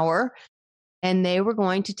an hour, and they were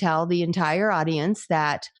going to tell the entire audience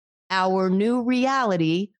that our new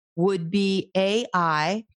reality would be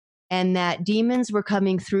AI, and that demons were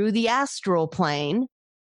coming through the astral plane,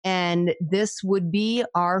 and this would be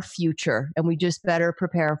our future, and we just better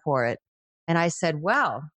prepare for it. And I said,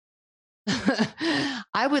 well,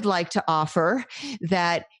 I would like to offer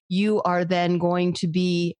that you are then going to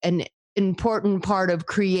be an important part of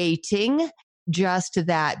creating just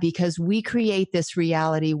that, because we create this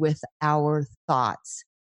reality with our thoughts.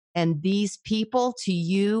 And these people, to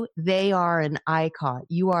you, they are an icon.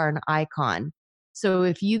 You are an icon. So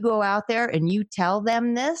if you go out there and you tell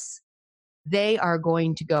them this, they are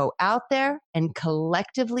going to go out there and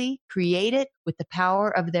collectively create it with the power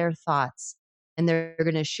of their thoughts. And they're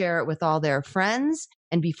going to share it with all their friends.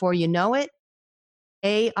 And before you know it,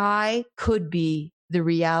 AI could be the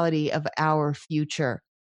reality of our future.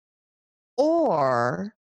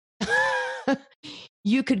 Or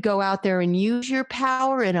you could go out there and use your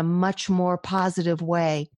power in a much more positive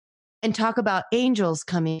way and talk about angels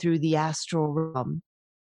coming through the astral realm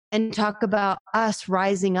and talk about us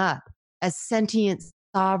rising up as sentient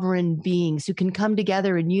sovereign beings who can come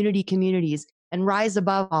together in unity communities and rise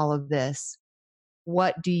above all of this.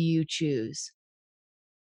 What do you choose?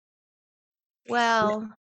 Well,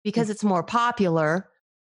 because it's more popular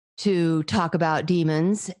to talk about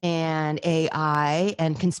demons and AI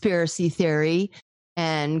and conspiracy theory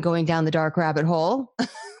and going down the dark rabbit hole,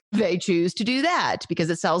 they choose to do that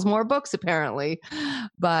because it sells more books, apparently.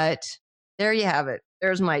 But there you have it.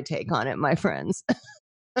 There's my take on it, my friends.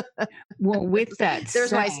 Well, with that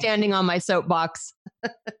there's said, my standing on my soapbox.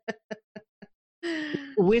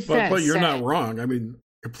 But you're not wrong. I mean,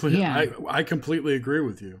 Yeah. I completely agree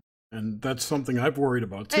with you. And that's something I've worried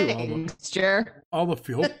about too. All the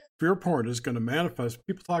fear porn is going to manifest.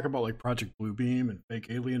 People talk about like Project Bluebeam and fake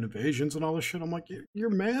alien invasions and all this shit. I'm like, you're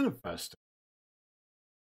manifesting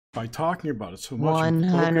by talking about it so much.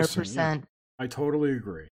 100%. Yeah, I totally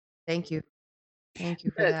agree. Thank you. Thank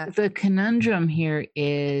you for that. The conundrum here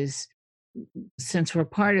is, since we're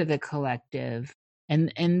part of the collective,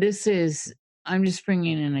 and this is, I'm just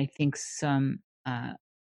bringing in, I think, some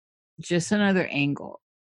just another angle.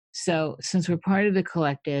 So since we're part of the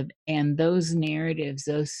collective and those narratives,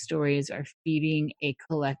 those stories are feeding a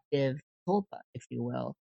collective tulpa, if you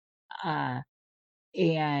will.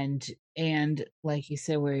 And like you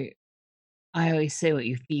said, I always say what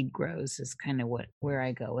you feed grows is kind of where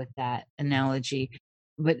I go with that analogy.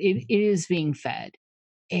 But it is being fed.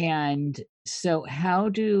 And so how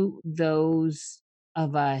do those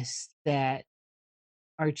of us that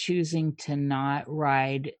are choosing to not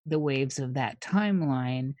ride the waves of that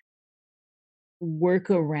timeline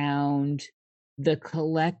work around the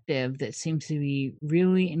collective that seems to be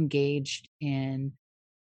really engaged in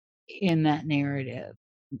that narrative?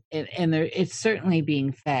 And it's certainly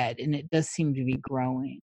being fed, and it does seem to be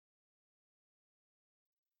growing.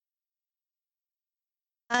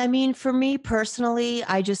 I mean, for me personally,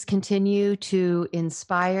 I just continue to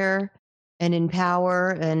inspire and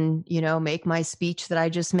empower and, make my speech that I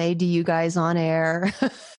just made to you guys on air.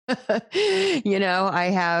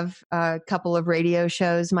 I have a couple of radio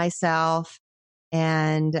shows myself,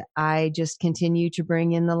 and I just continue to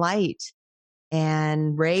bring in the light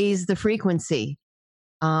and raise the frequency.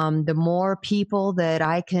 The more people that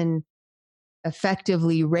I can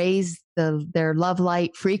effectively raise their love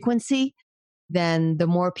light frequency, then the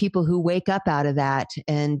more people who wake up out of that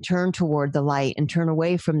and turn toward the light and turn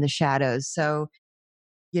away from the shadows. So,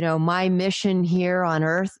 my mission here on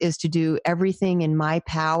earth is to do everything in my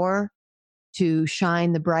power to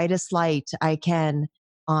shine the brightest light I can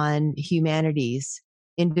on humanities,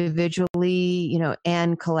 individually,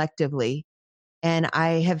 and collectively. And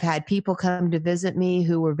I have had people come to visit me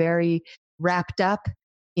who were very wrapped up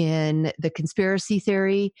in the conspiracy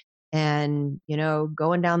theory and,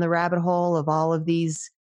 going down the rabbit hole of all of these,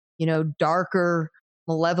 darker,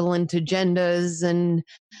 malevolent agendas and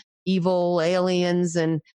evil aliens.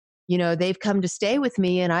 And, they've come to stay with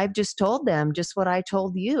me. And I've just told them just what I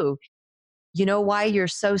told you. You know why you're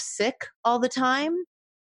so sick all the time?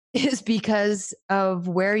 Is because of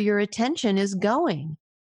where your attention is going.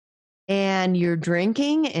 And you're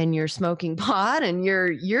drinking and you're smoking pot and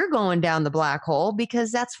you're going down the black hole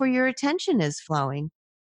because that's where your attention is flowing.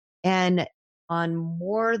 And on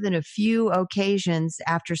more than a few occasions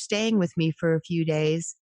after staying with me for a few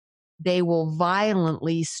days, they will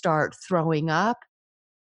violently start throwing up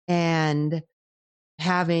and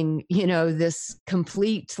having, this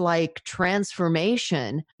complete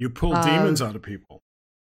transformation. You pull demons out of people.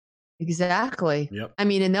 Exactly. Yep. I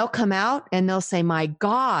mean, and they'll come out and they'll say, my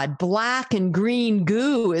God, black and green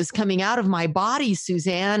goo is coming out of my body,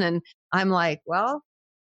 Suzanne. And I'm like, well,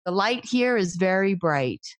 the light here is very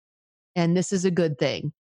bright and this is a good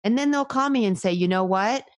thing. And then they'll call me and say, you know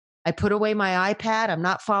what? I put away my iPad. I'm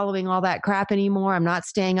not following all that crap anymore. I'm not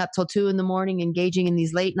staying up till 2 a.m, engaging in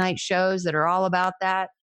these late night shows that are all about that.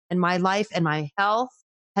 And my life and my health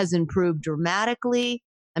has improved dramatically.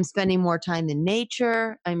 I'm spending more time in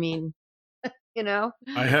nature. I mean, I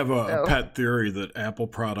have a pet theory that Apple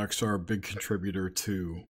products are a big contributor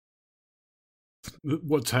to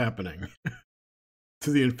what's happening,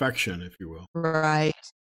 to the infection, if you will. Right.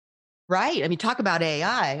 I mean, talk about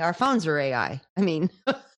AI. Our phones are AI. I mean,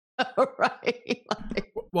 right.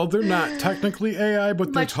 Well, they're not technically AI,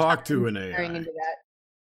 but they talk to an AI.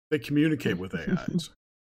 They communicate with AIs.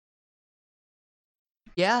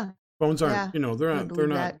 Yeah. Phones aren't, they're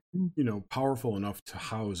not, powerful enough to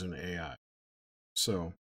house an AI.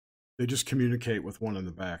 So they just communicate with one in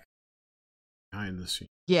the back, behind the scene.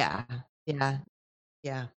 Yeah.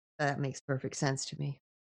 That makes perfect sense to me.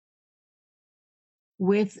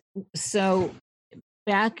 So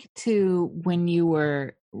back to when you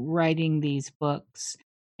were writing these books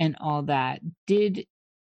and all that, did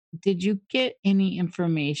you get any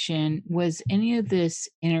information? Was any of this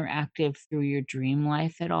interactive through your dream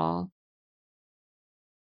life at all?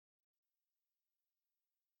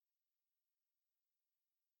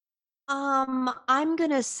 I'm going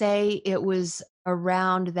to say it was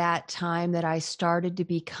around that time that I started to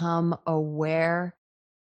become aware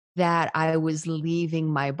that I was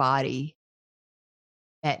leaving my body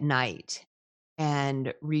at night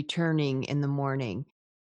and returning in the morning.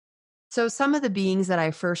 So some of the beings that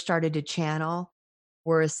I first started to channel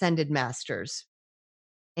were ascended masters.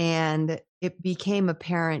 And it became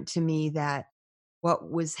apparent to me that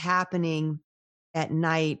what was happening at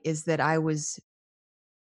night is that I was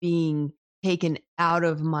being taken out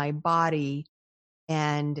of my body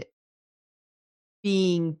and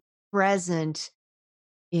being present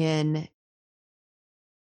in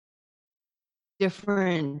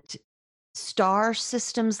different star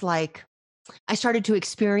systems. Like I started to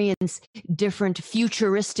experience different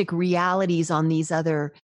futuristic realities on these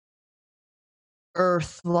other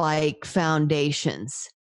Earth-like foundations.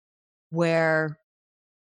 where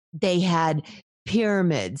they had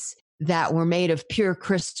pyramids that were made of pure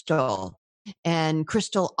crystal and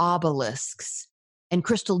crystal obelisks and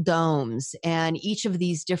crystal domes. And each of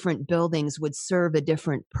these different buildings would serve a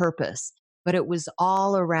different purpose, but it was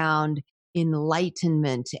all around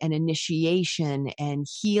enlightenment and initiation and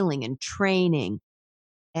healing and training.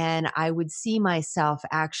 And I would see myself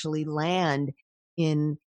actually land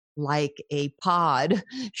in like a pod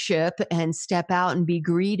ship and step out and be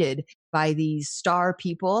greeted by these star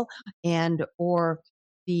people and or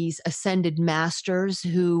these ascended masters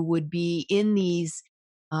who would be in these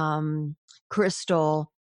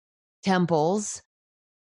crystal temples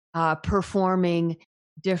performing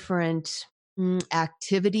different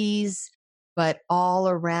activities, but all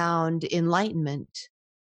around enlightenment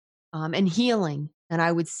and healing. And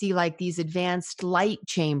I would see like these advanced light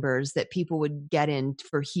chambers that people would get in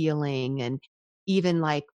for healing, and even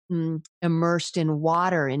like immersed in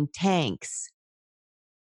water in tanks.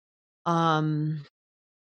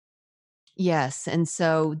 Yes. And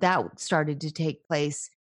so that started to take place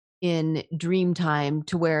in dream time,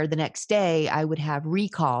 to where the next day I would have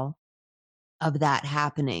recall of that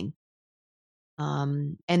happening.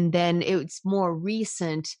 And then it's more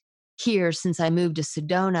recent here, since I moved to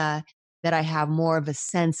Sedona, that I have more of a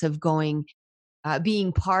sense of going,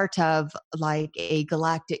 being part of like a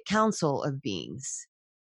galactic council of beings,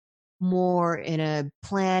 more in a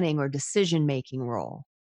planning or decision-making role.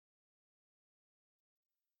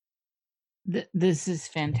 This is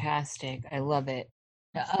fantastic. I love it.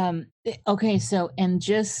 Okay, so, and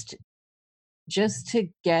just to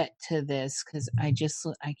get to this, because I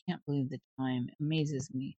can't believe the time. It amazes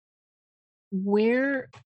me. Where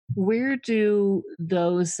do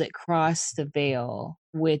those that cross the veil,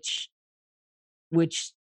 which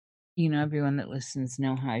everyone that listens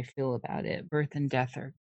know how I feel about it. Birth and death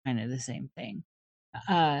are kind of the same thing.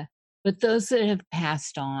 But those that have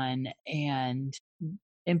passed on, and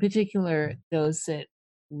in particular those that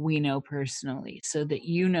we know personally, so that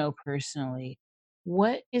you know personally,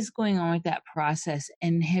 what is going on with that process?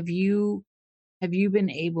 And have you been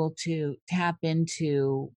able to tap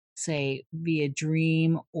into, say, via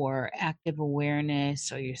dream or active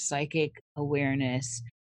awareness or your psychic awareness,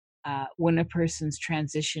 when a person's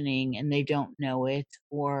transitioning and they don't know it,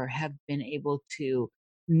 or have been able to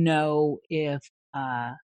know if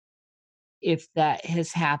that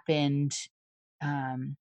has happened?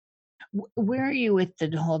 Where are you with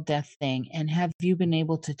the whole death thing? And have you been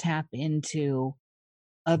able to tap into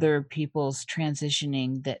other people's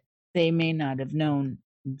transitioning that they may not have known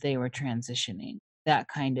they were transitioning? That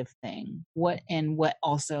kind of thing.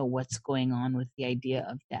 What's going on with the idea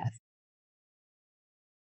of death?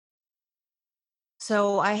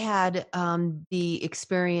 So I had the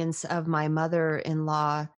experience of my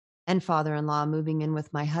mother-in-law and father-in-law moving in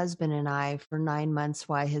with my husband and I for 9 months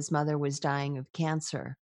while his mother was dying of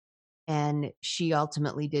cancer. And she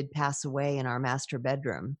ultimately did pass away in our master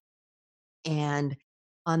bedroom. And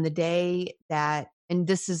on the day that, and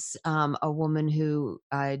this is a woman who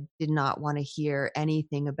did not want to hear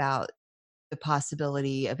anything about the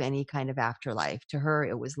possibility of any kind of afterlife. To her,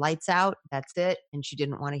 it was lights out, that's it. And she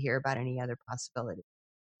didn't want to hear about any other possibility.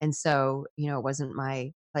 And so, it wasn't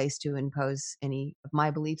my place to impose any of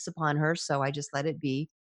my beliefs upon her. So I just let it be.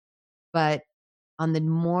 But on the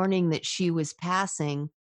morning that she was passing,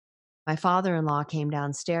 my father-in-law came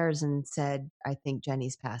downstairs and said, "I think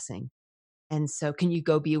Jenny's passing. And so can you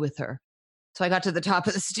go be with her?" So I got to the top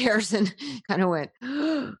of the stairs and kind of went,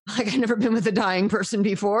 like I'd never been with a dying person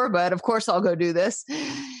before, but of course I'll go do this.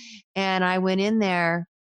 And I went in there,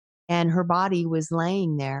 and her body was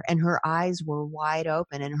laying there, and her eyes were wide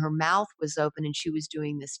open, and her mouth was open, and she was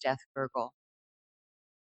doing this death gurgle.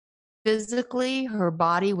 Physically, her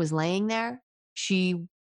body was laying there. She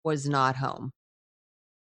was not home.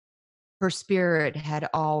 Her spirit had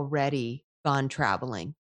already gone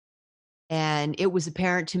traveling. And it was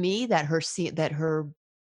apparent to me that her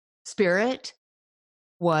spirit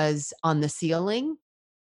was on the ceiling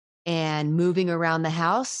and moving around the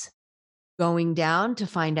house, going down to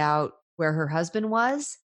find out where her husband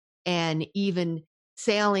was, and even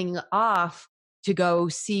sailing off to go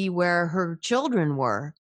see where her children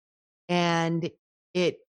were. And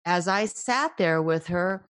as I sat there with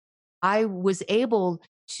her, I was able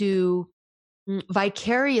to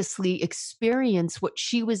vicariously experience what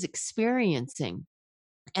she was experiencing.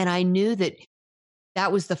 And I knew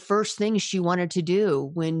that was the first thing she wanted to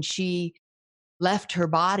do when she left her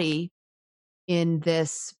body in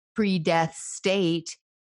this pre-death state,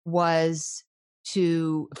 was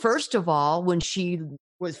to, first of all, when she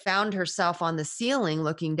found herself on the ceiling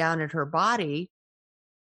looking down at her body,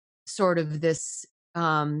 sort of this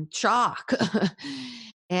shock.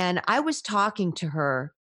 And I was talking to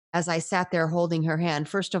her as I sat there holding her hand.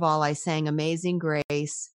 First of all, I sang Amazing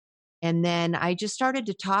Grace. And then I just started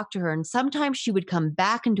to talk to her. And sometimes she would come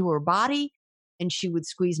back into her body and she would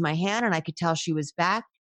squeeze my hand, and I could tell she was back.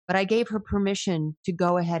 But I gave her permission to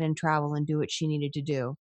go ahead and travel and do what she needed to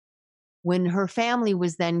do. When her family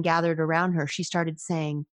was then gathered around her, she started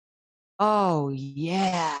saying, "Oh,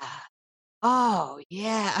 yeah. Oh,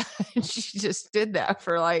 yeah." And she just did that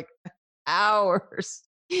for like hours.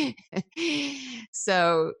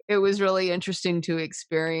 So it was really interesting to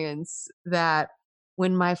experience that.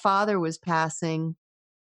 When my father was passing,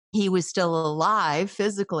 he was still alive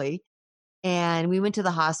physically. And we went to the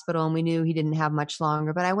hospital and we knew he didn't have much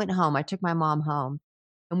longer. But I went home. I took my mom home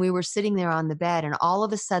and we were sitting there on the bed. And all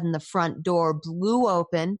of a sudden, the front door blew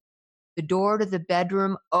open. The door to the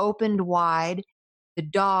bedroom opened wide. The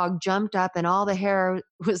dog jumped up and all the hair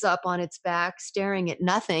was up on its back, staring at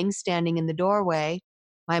nothing, standing in the doorway.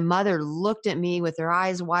 My mother looked at me with her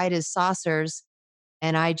eyes wide as saucers.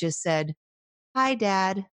 And I just said, "Hi,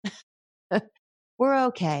 Dad. We're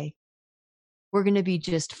okay. We're going to be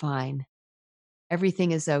just fine.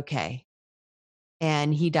 Everything is okay."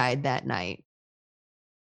 And he died that night.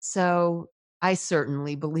 So I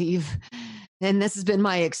certainly believe, and this has been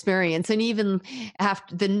my experience. And even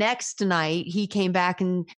after the next night, he came back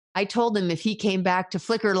and I told him if he came back to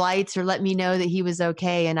flicker lights or let me know that he was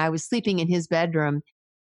okay. And I was sleeping in his bedroom.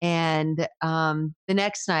 And the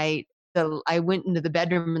next night, I went into the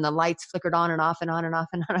bedroom and the lights flickered on and off and on and off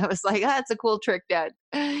and on. I was like, "That's a cool trick, Dad."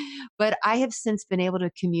 But I have since been able to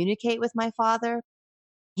communicate with my father.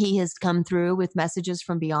 He has come through with messages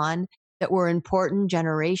from beyond that were important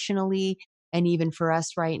generationally and even for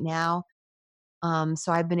us right now.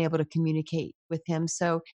 So I've been able to communicate with him.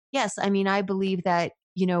 So yes, I mean, I believe that,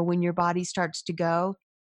 when your body starts to go,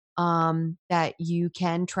 that you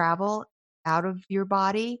can travel out of your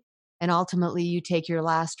body and ultimately you take your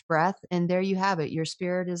last breath and there you have it. Your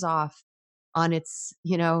spirit is off on its,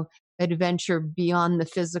 adventure beyond the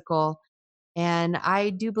physical. And I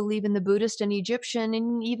do believe in the Buddhist and Egyptian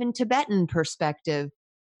and even Tibetan perspective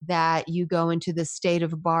that you go into the state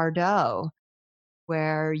of Bardo,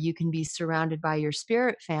 where you can be surrounded by your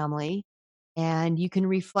spirit family and you can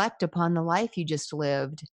reflect upon the life you just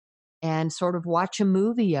lived and sort of watch a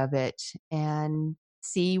movie of it and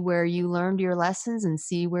see where you learned your lessons and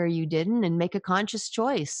see where you didn't and make a conscious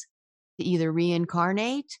choice to either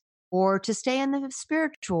reincarnate or to stay in the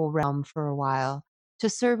spiritual realm for a while, to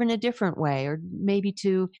serve in a different way, or maybe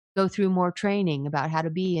to go through more training about how to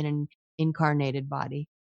be in an incarnated body.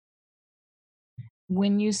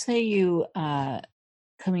 When you say you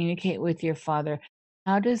communicate with your father,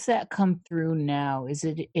 how does that come through now? Is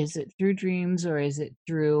it through dreams or is it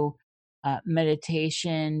through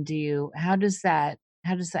meditation? How does that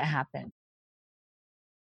happen?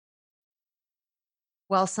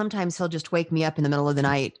 Well, sometimes he'll just wake me up in the middle of the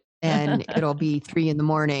night and it'll be 3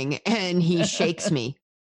 a.m. and he shakes me.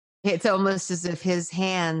 It's almost as if his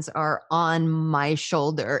hands are on my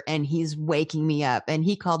shoulder and he's waking me up. And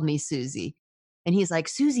he called me Susie. And he's like,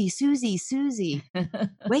 "Susie, Susie, Susie,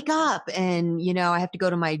 wake up." And, I have to go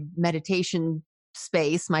to my meditation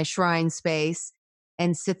space, my shrine space,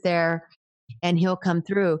 and sit there and he'll come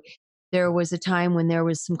through. There was a time when there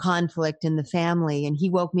was some conflict in the family and he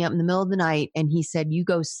woke me up in the middle of the night and he said, "You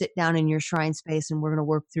go sit down in your shrine space and we're going to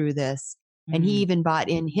work through this." And he Mm, even brought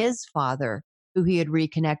in his father, who he had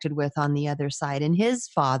reconnected with on the other side, and his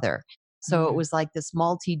father. So it mm, was like this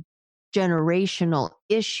multi generational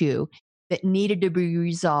issue that needed to be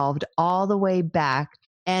resolved all the way back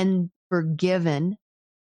and forgiven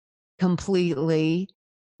completely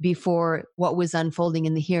before what was unfolding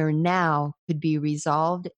in the here and now could be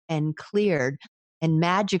resolved and cleared. And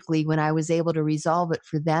magically, when I was able to resolve it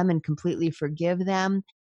for them and completely forgive them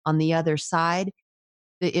on the other side,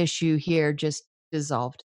 the issue here just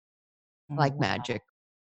dissolved oh, like magic.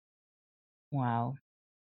 wow.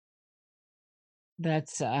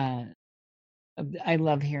 That's I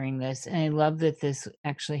love hearing this, and I love that this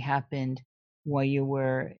actually happened while you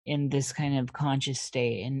were in this kind of conscious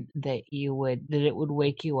state, and that it would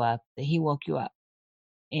wake you up, that he woke you up,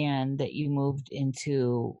 and that you moved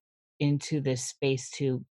into this space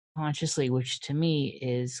to consciously, which to me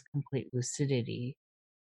is complete lucidity,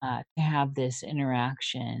 to have this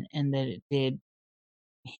interaction, and that it did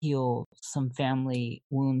heal some family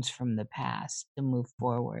wounds from the past to move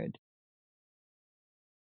forward.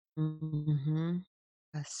 Hmm.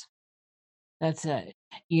 Yes. That's a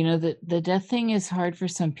the death thing is hard for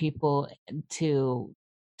some people to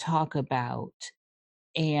talk about,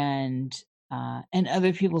 and And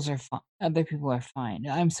other people's are fine. Other people are fine.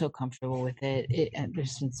 I'm so comfortable with it.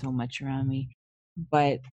 There's been so much around me,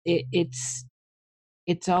 but it's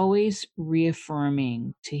always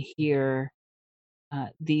reaffirming to hear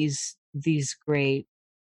these great.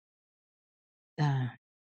 I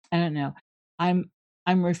don't know. I'm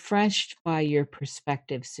refreshed by your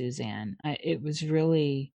perspective, Suzanne. It's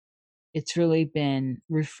really been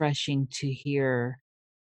refreshing to hear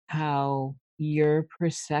how your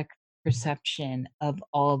perception of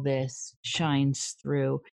all this shines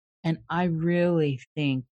through. And I really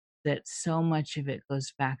think that so much of it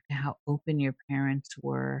goes back to how open your parents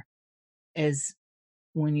were as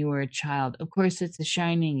when you were a child. Of course, it's a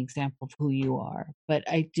shining example of who you are, but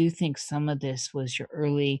I do think some of this was your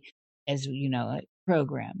early, as you know,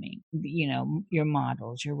 programming, your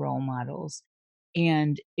models, your role models.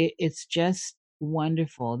 And it's just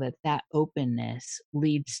wonderful that that openness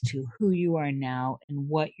leads to who you are now and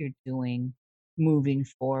what you're doing moving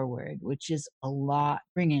forward, which is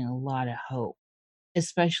bringing a lot of hope,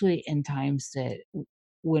 especially in times that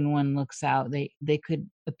when one looks out, they could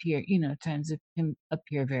appear, times it can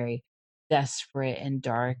appear very desperate and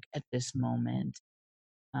dark at this moment.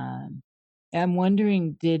 I'm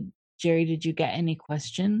wondering, Jerry, did you get any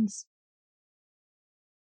questions?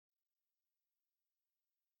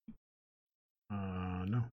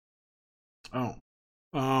 No. Oh.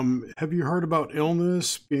 Have you heard about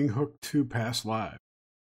illness being hooked to past lives?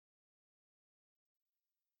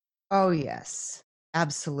 Oh, yes,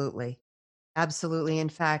 absolutely. Absolutely. In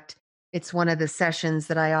fact, it's one of the sessions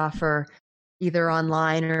that I offer either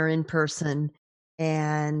online or in person.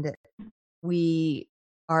 And we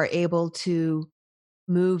are able to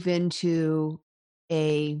move into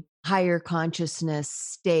a higher consciousness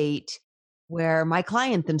state where my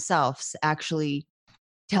client themselves actually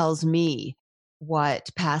tells me what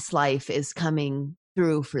past life is coming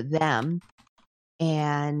through for them.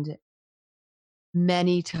 And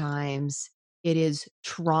many times it is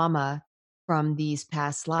trauma from these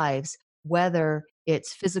past lives, whether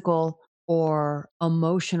it's physical or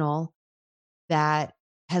emotional, that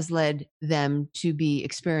has led them to be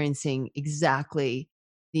experiencing exactly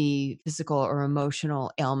the physical or emotional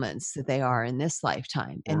ailments that they are in this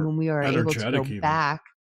lifetime. And Or when we are able to go energetic even. back,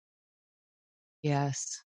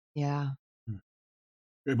 yes, yeah.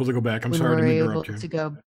 Able to go back. I'm When sorry to we're interrupt able you. to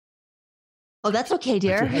go, oh, that's okay,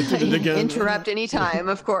 dear. I did it again. Interrupt anytime,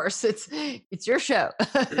 of course. It's your show.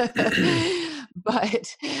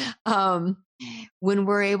 But when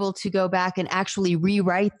we're able to go back and actually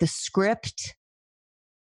rewrite the script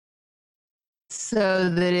so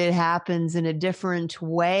that it happens in a different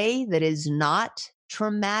way that is not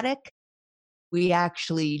traumatic, we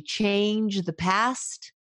actually change the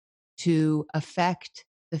past to affect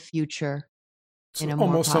the future in a more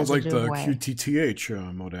Almost sounds like positive the way.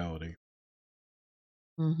 QTTH modality.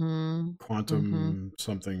 Mm-hmm. Quantum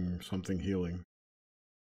something healing.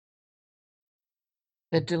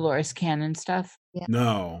 The Dolores Cannon stuff? Yeah.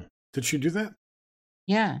 No. Did she do that?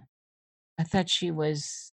 Yeah. I thought she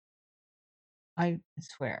was. I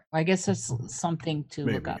swear. I guess that's something to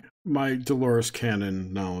look Maybe. up. My Dolores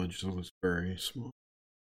Cannon knowledge was very small.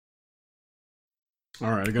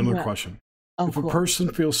 All right, I got another question. Oh, if a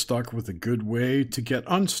person feels stuck with a good way to get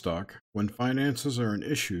unstuck when finances are an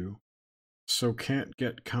issue, so can't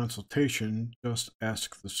get consultation, just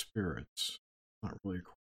ask the spirits. Not really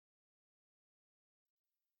cool.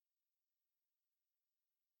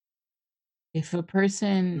 If a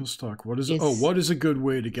person feels stuck, what is a good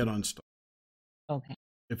way to get unstuck? Okay.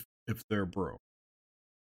 If they're broke.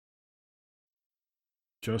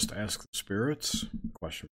 Just ask the spirits?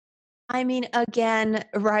 Question. I mean, again,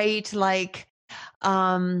 right, like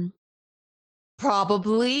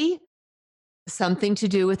probably something to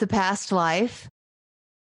do with the past life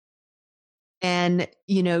and,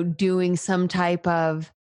 doing some type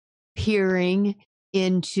of peering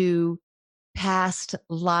into past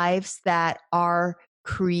lives that are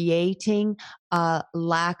creating a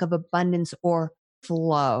lack of abundance or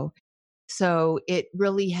flow. So it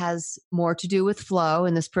really has more to do with flow.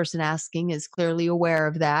 And this person asking is clearly aware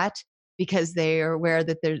of that because they are aware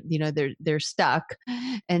that they're stuck.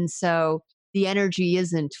 And so the energy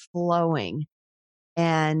isn't flowing.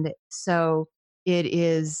 And so it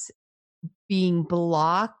is being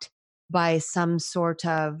blocked by some sort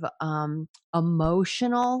of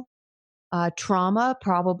emotional trauma,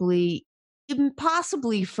 probably even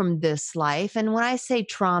possibly from this life. And when I say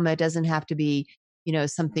trauma, it doesn't have to be,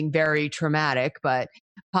 something very traumatic, but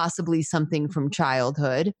possibly something from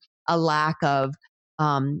childhood, a lack of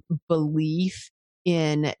belief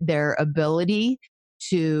in their ability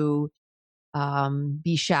to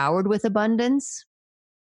be showered with abundance.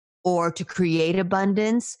 or to create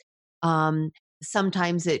abundance.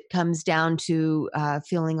 Sometimes it comes down to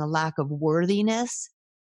feeling a lack of worthiness,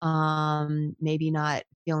 maybe not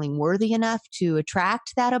feeling worthy enough to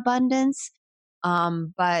attract that abundance.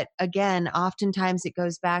 But again, oftentimes it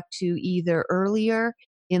goes back to either earlier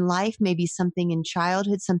in life, maybe something in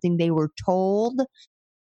childhood, something they were told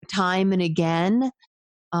time and again,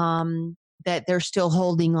 that they're still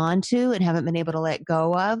holding on to and haven't been able to let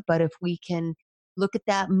go of. But if we can look at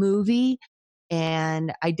that movie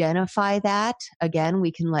and identify that, again,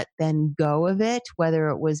 we can let then go of it, whether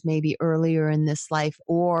it was maybe earlier in this life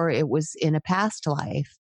or it was in a past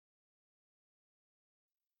life.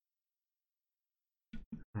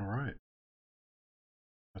 All right.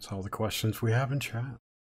 That's all the questions we have in chat.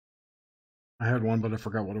 I had one, but I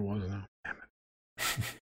forgot what it was now. Damn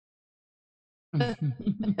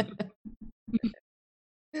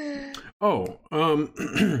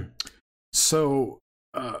it. So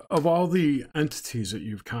of all the entities that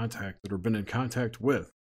you've contacted or been in contact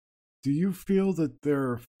with, do you feel that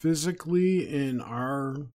they're physically in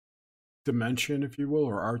our dimension, if you will,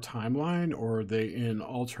 or our timeline, or are they in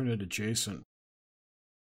alternate adjacent?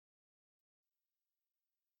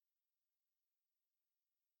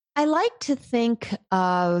 I like to think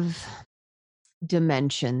of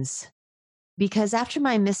dimensions because after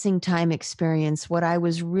my missing time experience, what I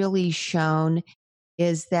was really shown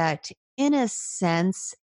is that, in a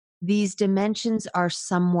sense, these dimensions are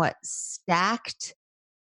somewhat stacked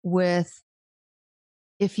with,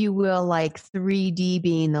 if you will, like 3D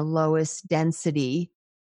being the lowest density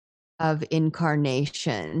of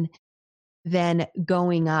incarnation, then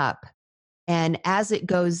going up. And as it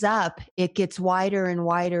goes up, it gets wider and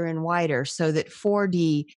wider and wider so that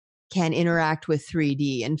 4D can interact with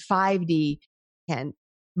 3D and 5D can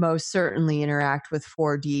most certainly interact with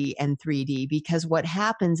 4D and 3D, because what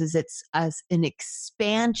happens is it's an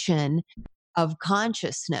expansion of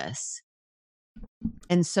consciousness.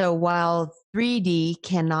 And so while 3D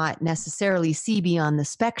cannot necessarily see beyond the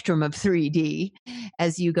spectrum of 3D,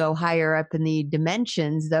 as you go higher up in the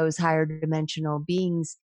dimensions, those higher dimensional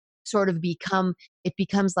beings sort of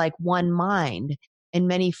becomes like one mind. And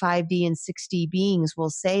many 5D and 6D beings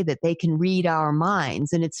will say that they can read our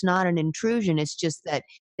minds. And it's not an intrusion. It's just that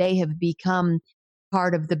they have become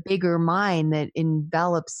part of the bigger mind that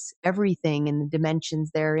envelops everything in the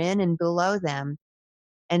dimensions they're in and below them.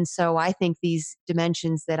 And so I think these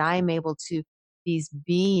dimensions that these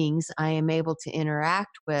beings I am able to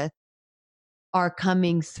interact with are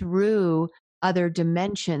coming through other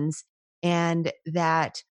dimensions, and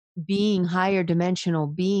that being higher dimensional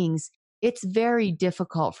beings, it's very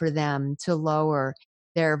difficult for them to lower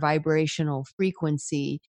their vibrational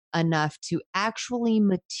frequency enough to actually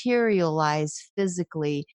materialize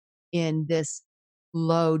physically in this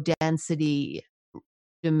low density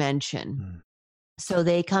dimension. So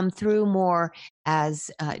they come through more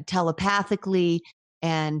as telepathically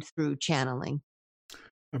and through channeling.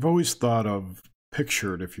 I've always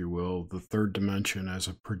pictured, if you will, the third dimension as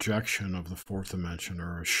a projection of the fourth dimension,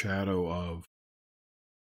 or a shadow of,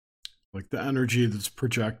 like, the energy that's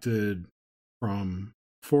projected from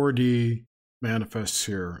 4D manifests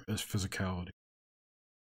here as physicality.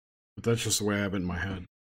 But that's just the way I have it in my head.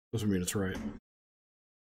 Doesn't mean it's right.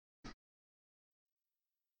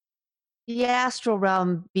 The astral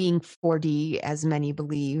realm, being 4D, as many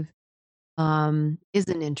believe, is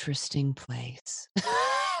an interesting place.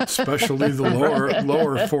 Especially the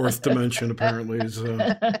lower fourth dimension, apparently, is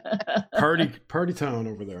party town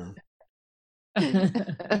over there.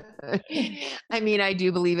 I mean, I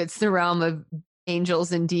do believe it's the realm of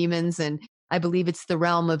angels and demons, and I believe it's the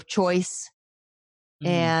realm of choice.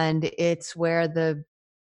 And it's where the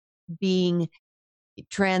being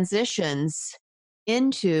transitions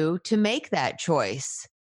into to make that choice.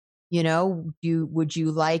 You know, would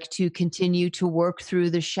you like to continue to work through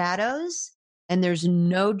the shadows? And there's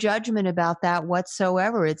no judgment about that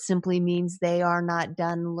whatsoever. It simply means they are not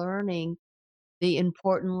done learning the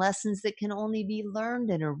important lessons that can only be learned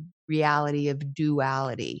in a reality of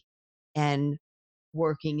duality and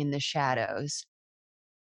working in the shadows.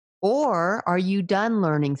 Or are you done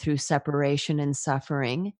learning through separation and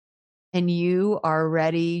suffering, and you are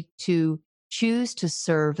ready to choose to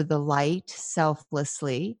serve the light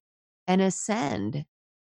selflessly and ascend,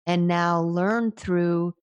 and now learn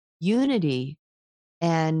through unity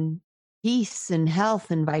and peace and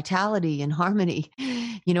health and vitality and harmony?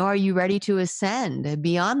 You know, are you ready to ascend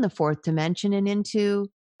beyond the fourth dimension and into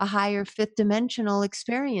a higher fifth dimensional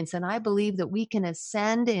experience? And I believe that we can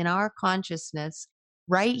ascend in our consciousness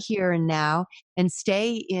right here and now and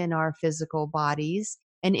stay in our physical bodies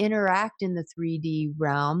and interact in the 3D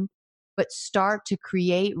realm, but start to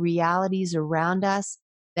create realities around us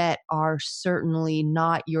that are certainly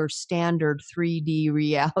not your standard 3D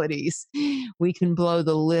realities. We can blow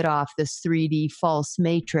the lid off this 3D false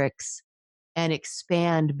matrix and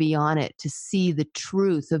expand beyond it to see the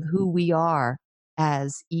truth of who we are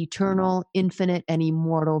as eternal, infinite, and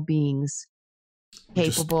immortal beings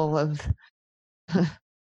capable of.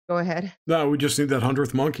 Go ahead. No, we just need that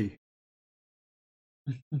 100th monkey.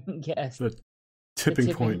 Yes. The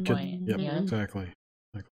tipping point. Yep, Yeah. exactly.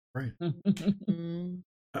 Right. I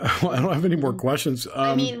don't have any more questions.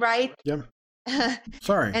 I mean, right? Yeah.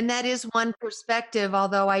 Sorry. And that is one perspective,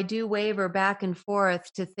 although I do waver back and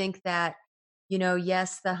forth to think that,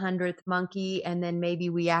 yes, the 100th monkey, and then maybe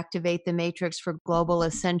we activate the matrix for global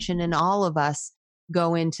ascension, and all of us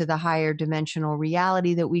go into the higher dimensional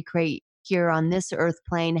reality that we create here on this earth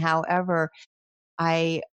plane. However,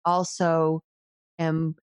 I also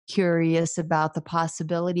am curious about the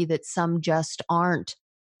possibility that some just aren't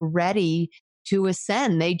ready to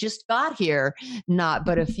ascend. They just got here not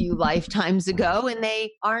but a few lifetimes ago, and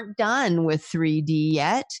they aren't done with 3D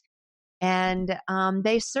yet. And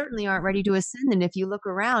they certainly aren't ready to ascend. And if you look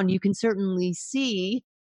around, you can certainly see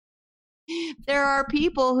there are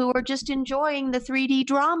people who are just enjoying the 3D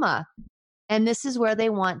drama. And this is where they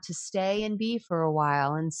want to stay and be for a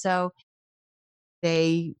while. And so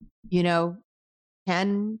they,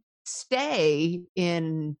 can stay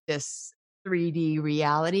in this 3D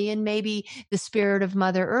reality, and maybe the spirit of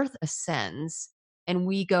Mother Earth ascends and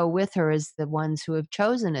we go with her as the ones who have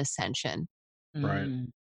chosen ascension. Right.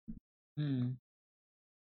 Mm.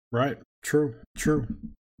 Right. True.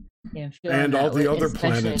 Yeah, and all the other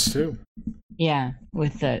planets too. Yeah,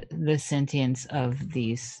 with the sentience of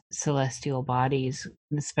these celestial bodies,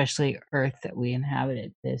 especially Earth that we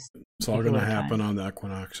inhabited. It's all going to happen on the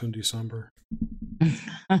equinox in December.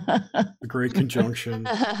 The Great Conjunction.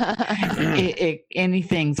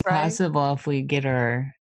 Anything's possible if we get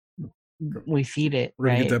we feed it. We're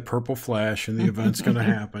going to get that purple flash, and the event's going to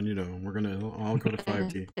happen. We're going to all go to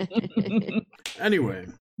 5D. Anyway.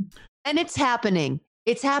 And it's happening.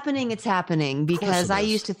 It's happening because I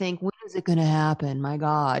used to think, when is it going to happen? My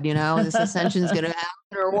God, this ascension is going to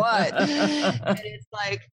happen or what? And it's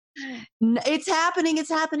like, it's happening.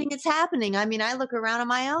 I mean, I look around at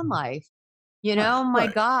my own life,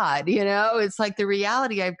 my God, it's like the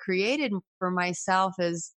reality I've created for myself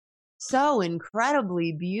is so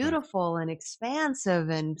incredibly beautiful and expansive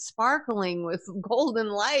and sparkling with golden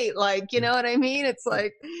light. Like, you know what I mean? It's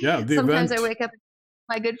like, sometimes I wake up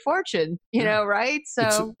my good fortune, right?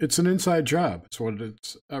 So it's an inside job. It's what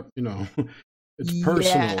it's, it's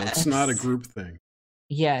personal. Yes. It's not a group thing.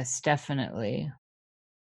 Yes, definitely.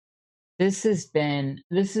 This has been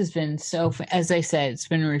so, as I said, it's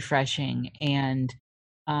been refreshing, and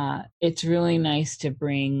it's really nice to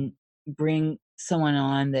bring someone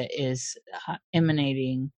on that is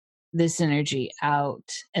emanating this energy out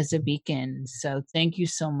as a beacon. So thank you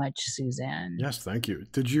so much, Suzanne. Yes, thank you.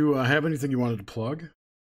 Did you have anything you wanted to plug?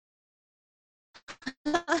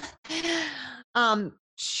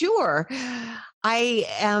 Sure. I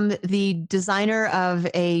am the designer of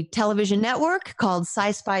a television network called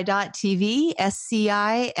SciSpy.tv,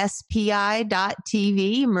 SCISPI.tv,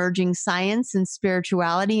 merging science and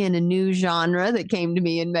spirituality in a new genre that came to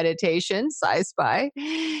me in meditation, SciSpy.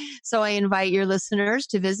 So I invite your listeners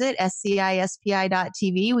to visit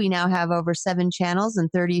SCISPI.tv. We now have over 7 channels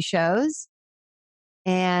and 30 shows.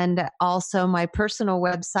 And also my personal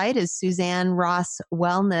website is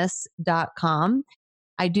SuzanneRossWellness.com.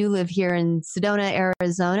 I do live here in Sedona,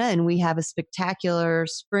 Arizona, and we have a spectacular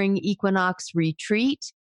spring equinox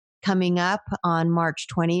retreat coming up on March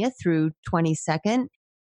 20th through 22nd.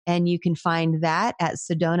 And you can find that at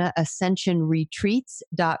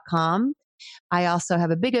SedonaAscensionRetreats.com. I also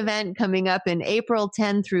have a big event coming up in April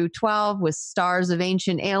 10 through 12 with Stars of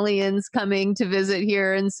Ancient Aliens coming to visit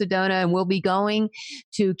here in Sedona. And we'll be going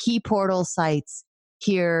to key portal sites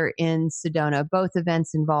here in Sedona. Both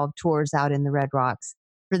events involve tours out in the Red Rocks.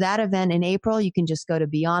 For that event in April, you can just go to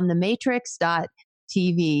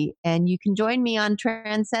beyondthematrix.tv, and you can join me on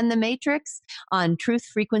Transcend the Matrix on Truth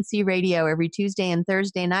Frequency Radio every Tuesday and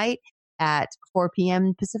Thursday night at 4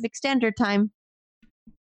 p.m. Pacific Standard Time.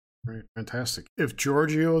 Right, fantastic. If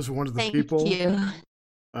Giorgio is one of the people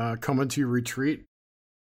coming to your retreat,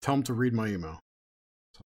 tell him to read my email.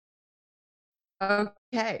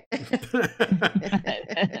 Okay.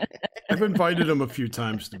 I've invited him a few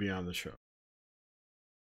times to be on the show.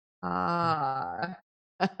 All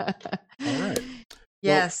right.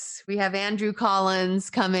 Yes, we have Andrew Collins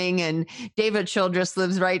coming, and David Childress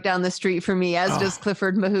lives right down the street from me, as does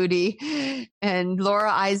Clifford Mahooty. And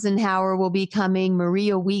Laura Eisenhower will be coming.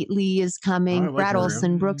 Maria Wheatley is coming. like Brad Maria.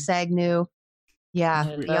 Olson, Brooks Agnew. Yeah, I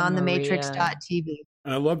love beyondthematrix.tv.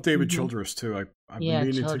 And I love David Mhm. Childress too. I've been Yeah,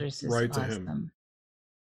 meaning Childress to is write to awesome. him.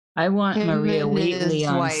 I want Him Maria and Wheatley his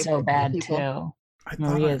on wife, so bad people. too. I thought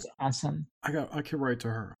Maria's awesome. I could write to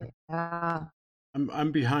her. Yeah.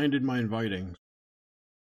 I'm behind in my inviting.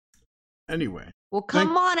 Anyway, Well,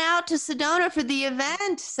 come on out to Sedona for the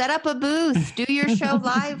event. Set up a booth. Do your show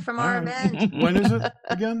live from our All right. event. When is it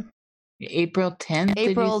again? April 10th.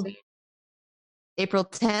 April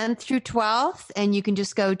 10th through 12th. And you can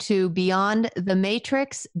just go to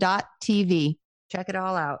beyondthematrix.tv. Check it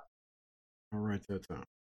all out. I'll write that down.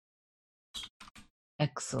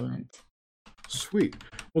 Excellent. Sweet.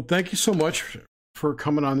 Well, thank you so much for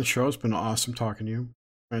coming on the show. It's been awesome talking to you.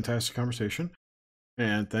 Fantastic conversation.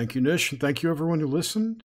 And thank you, Nish. And thank you, everyone who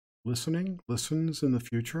listens in the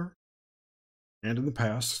future and in the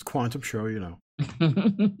past. It's a quantum show, you know.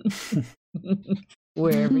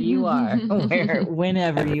 Wherever you are,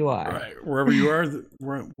 whenever you are. Right. Wherever you are,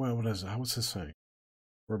 what is it? What's this saying?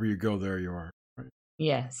 Wherever you go, there you are. Right.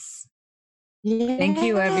 Yes. Yes. Thank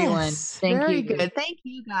you, everyone. Thank Very you. good. Thank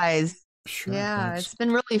you, guys. Sure. Yeah, Thanks. it's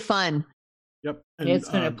been really fun. Yep. And, It's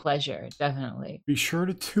been a pleasure, definitely. be sure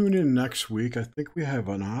to tune in next week. I think we have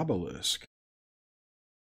an obelisk.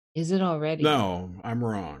 Is it already? No, I'm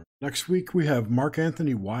wrong. Next week we have Mark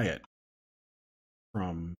Anthony Wyatt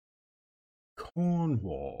from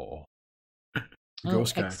Cornwall.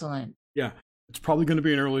 Ghost guy. Excellent. Yeah, it's probably going to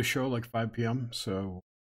be an early show, like 5 p.m. so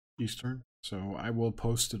Eastern. So I will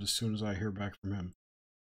post it as soon as I hear back from him.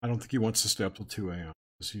 I don't think he wants to stay up till 2 a.m.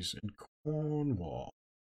 because he's in Cornwall.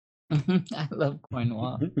 I love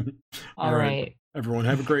Cornwall. All right. right. Everyone,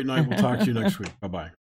 have a great night. We'll talk to you next week. Bye-bye.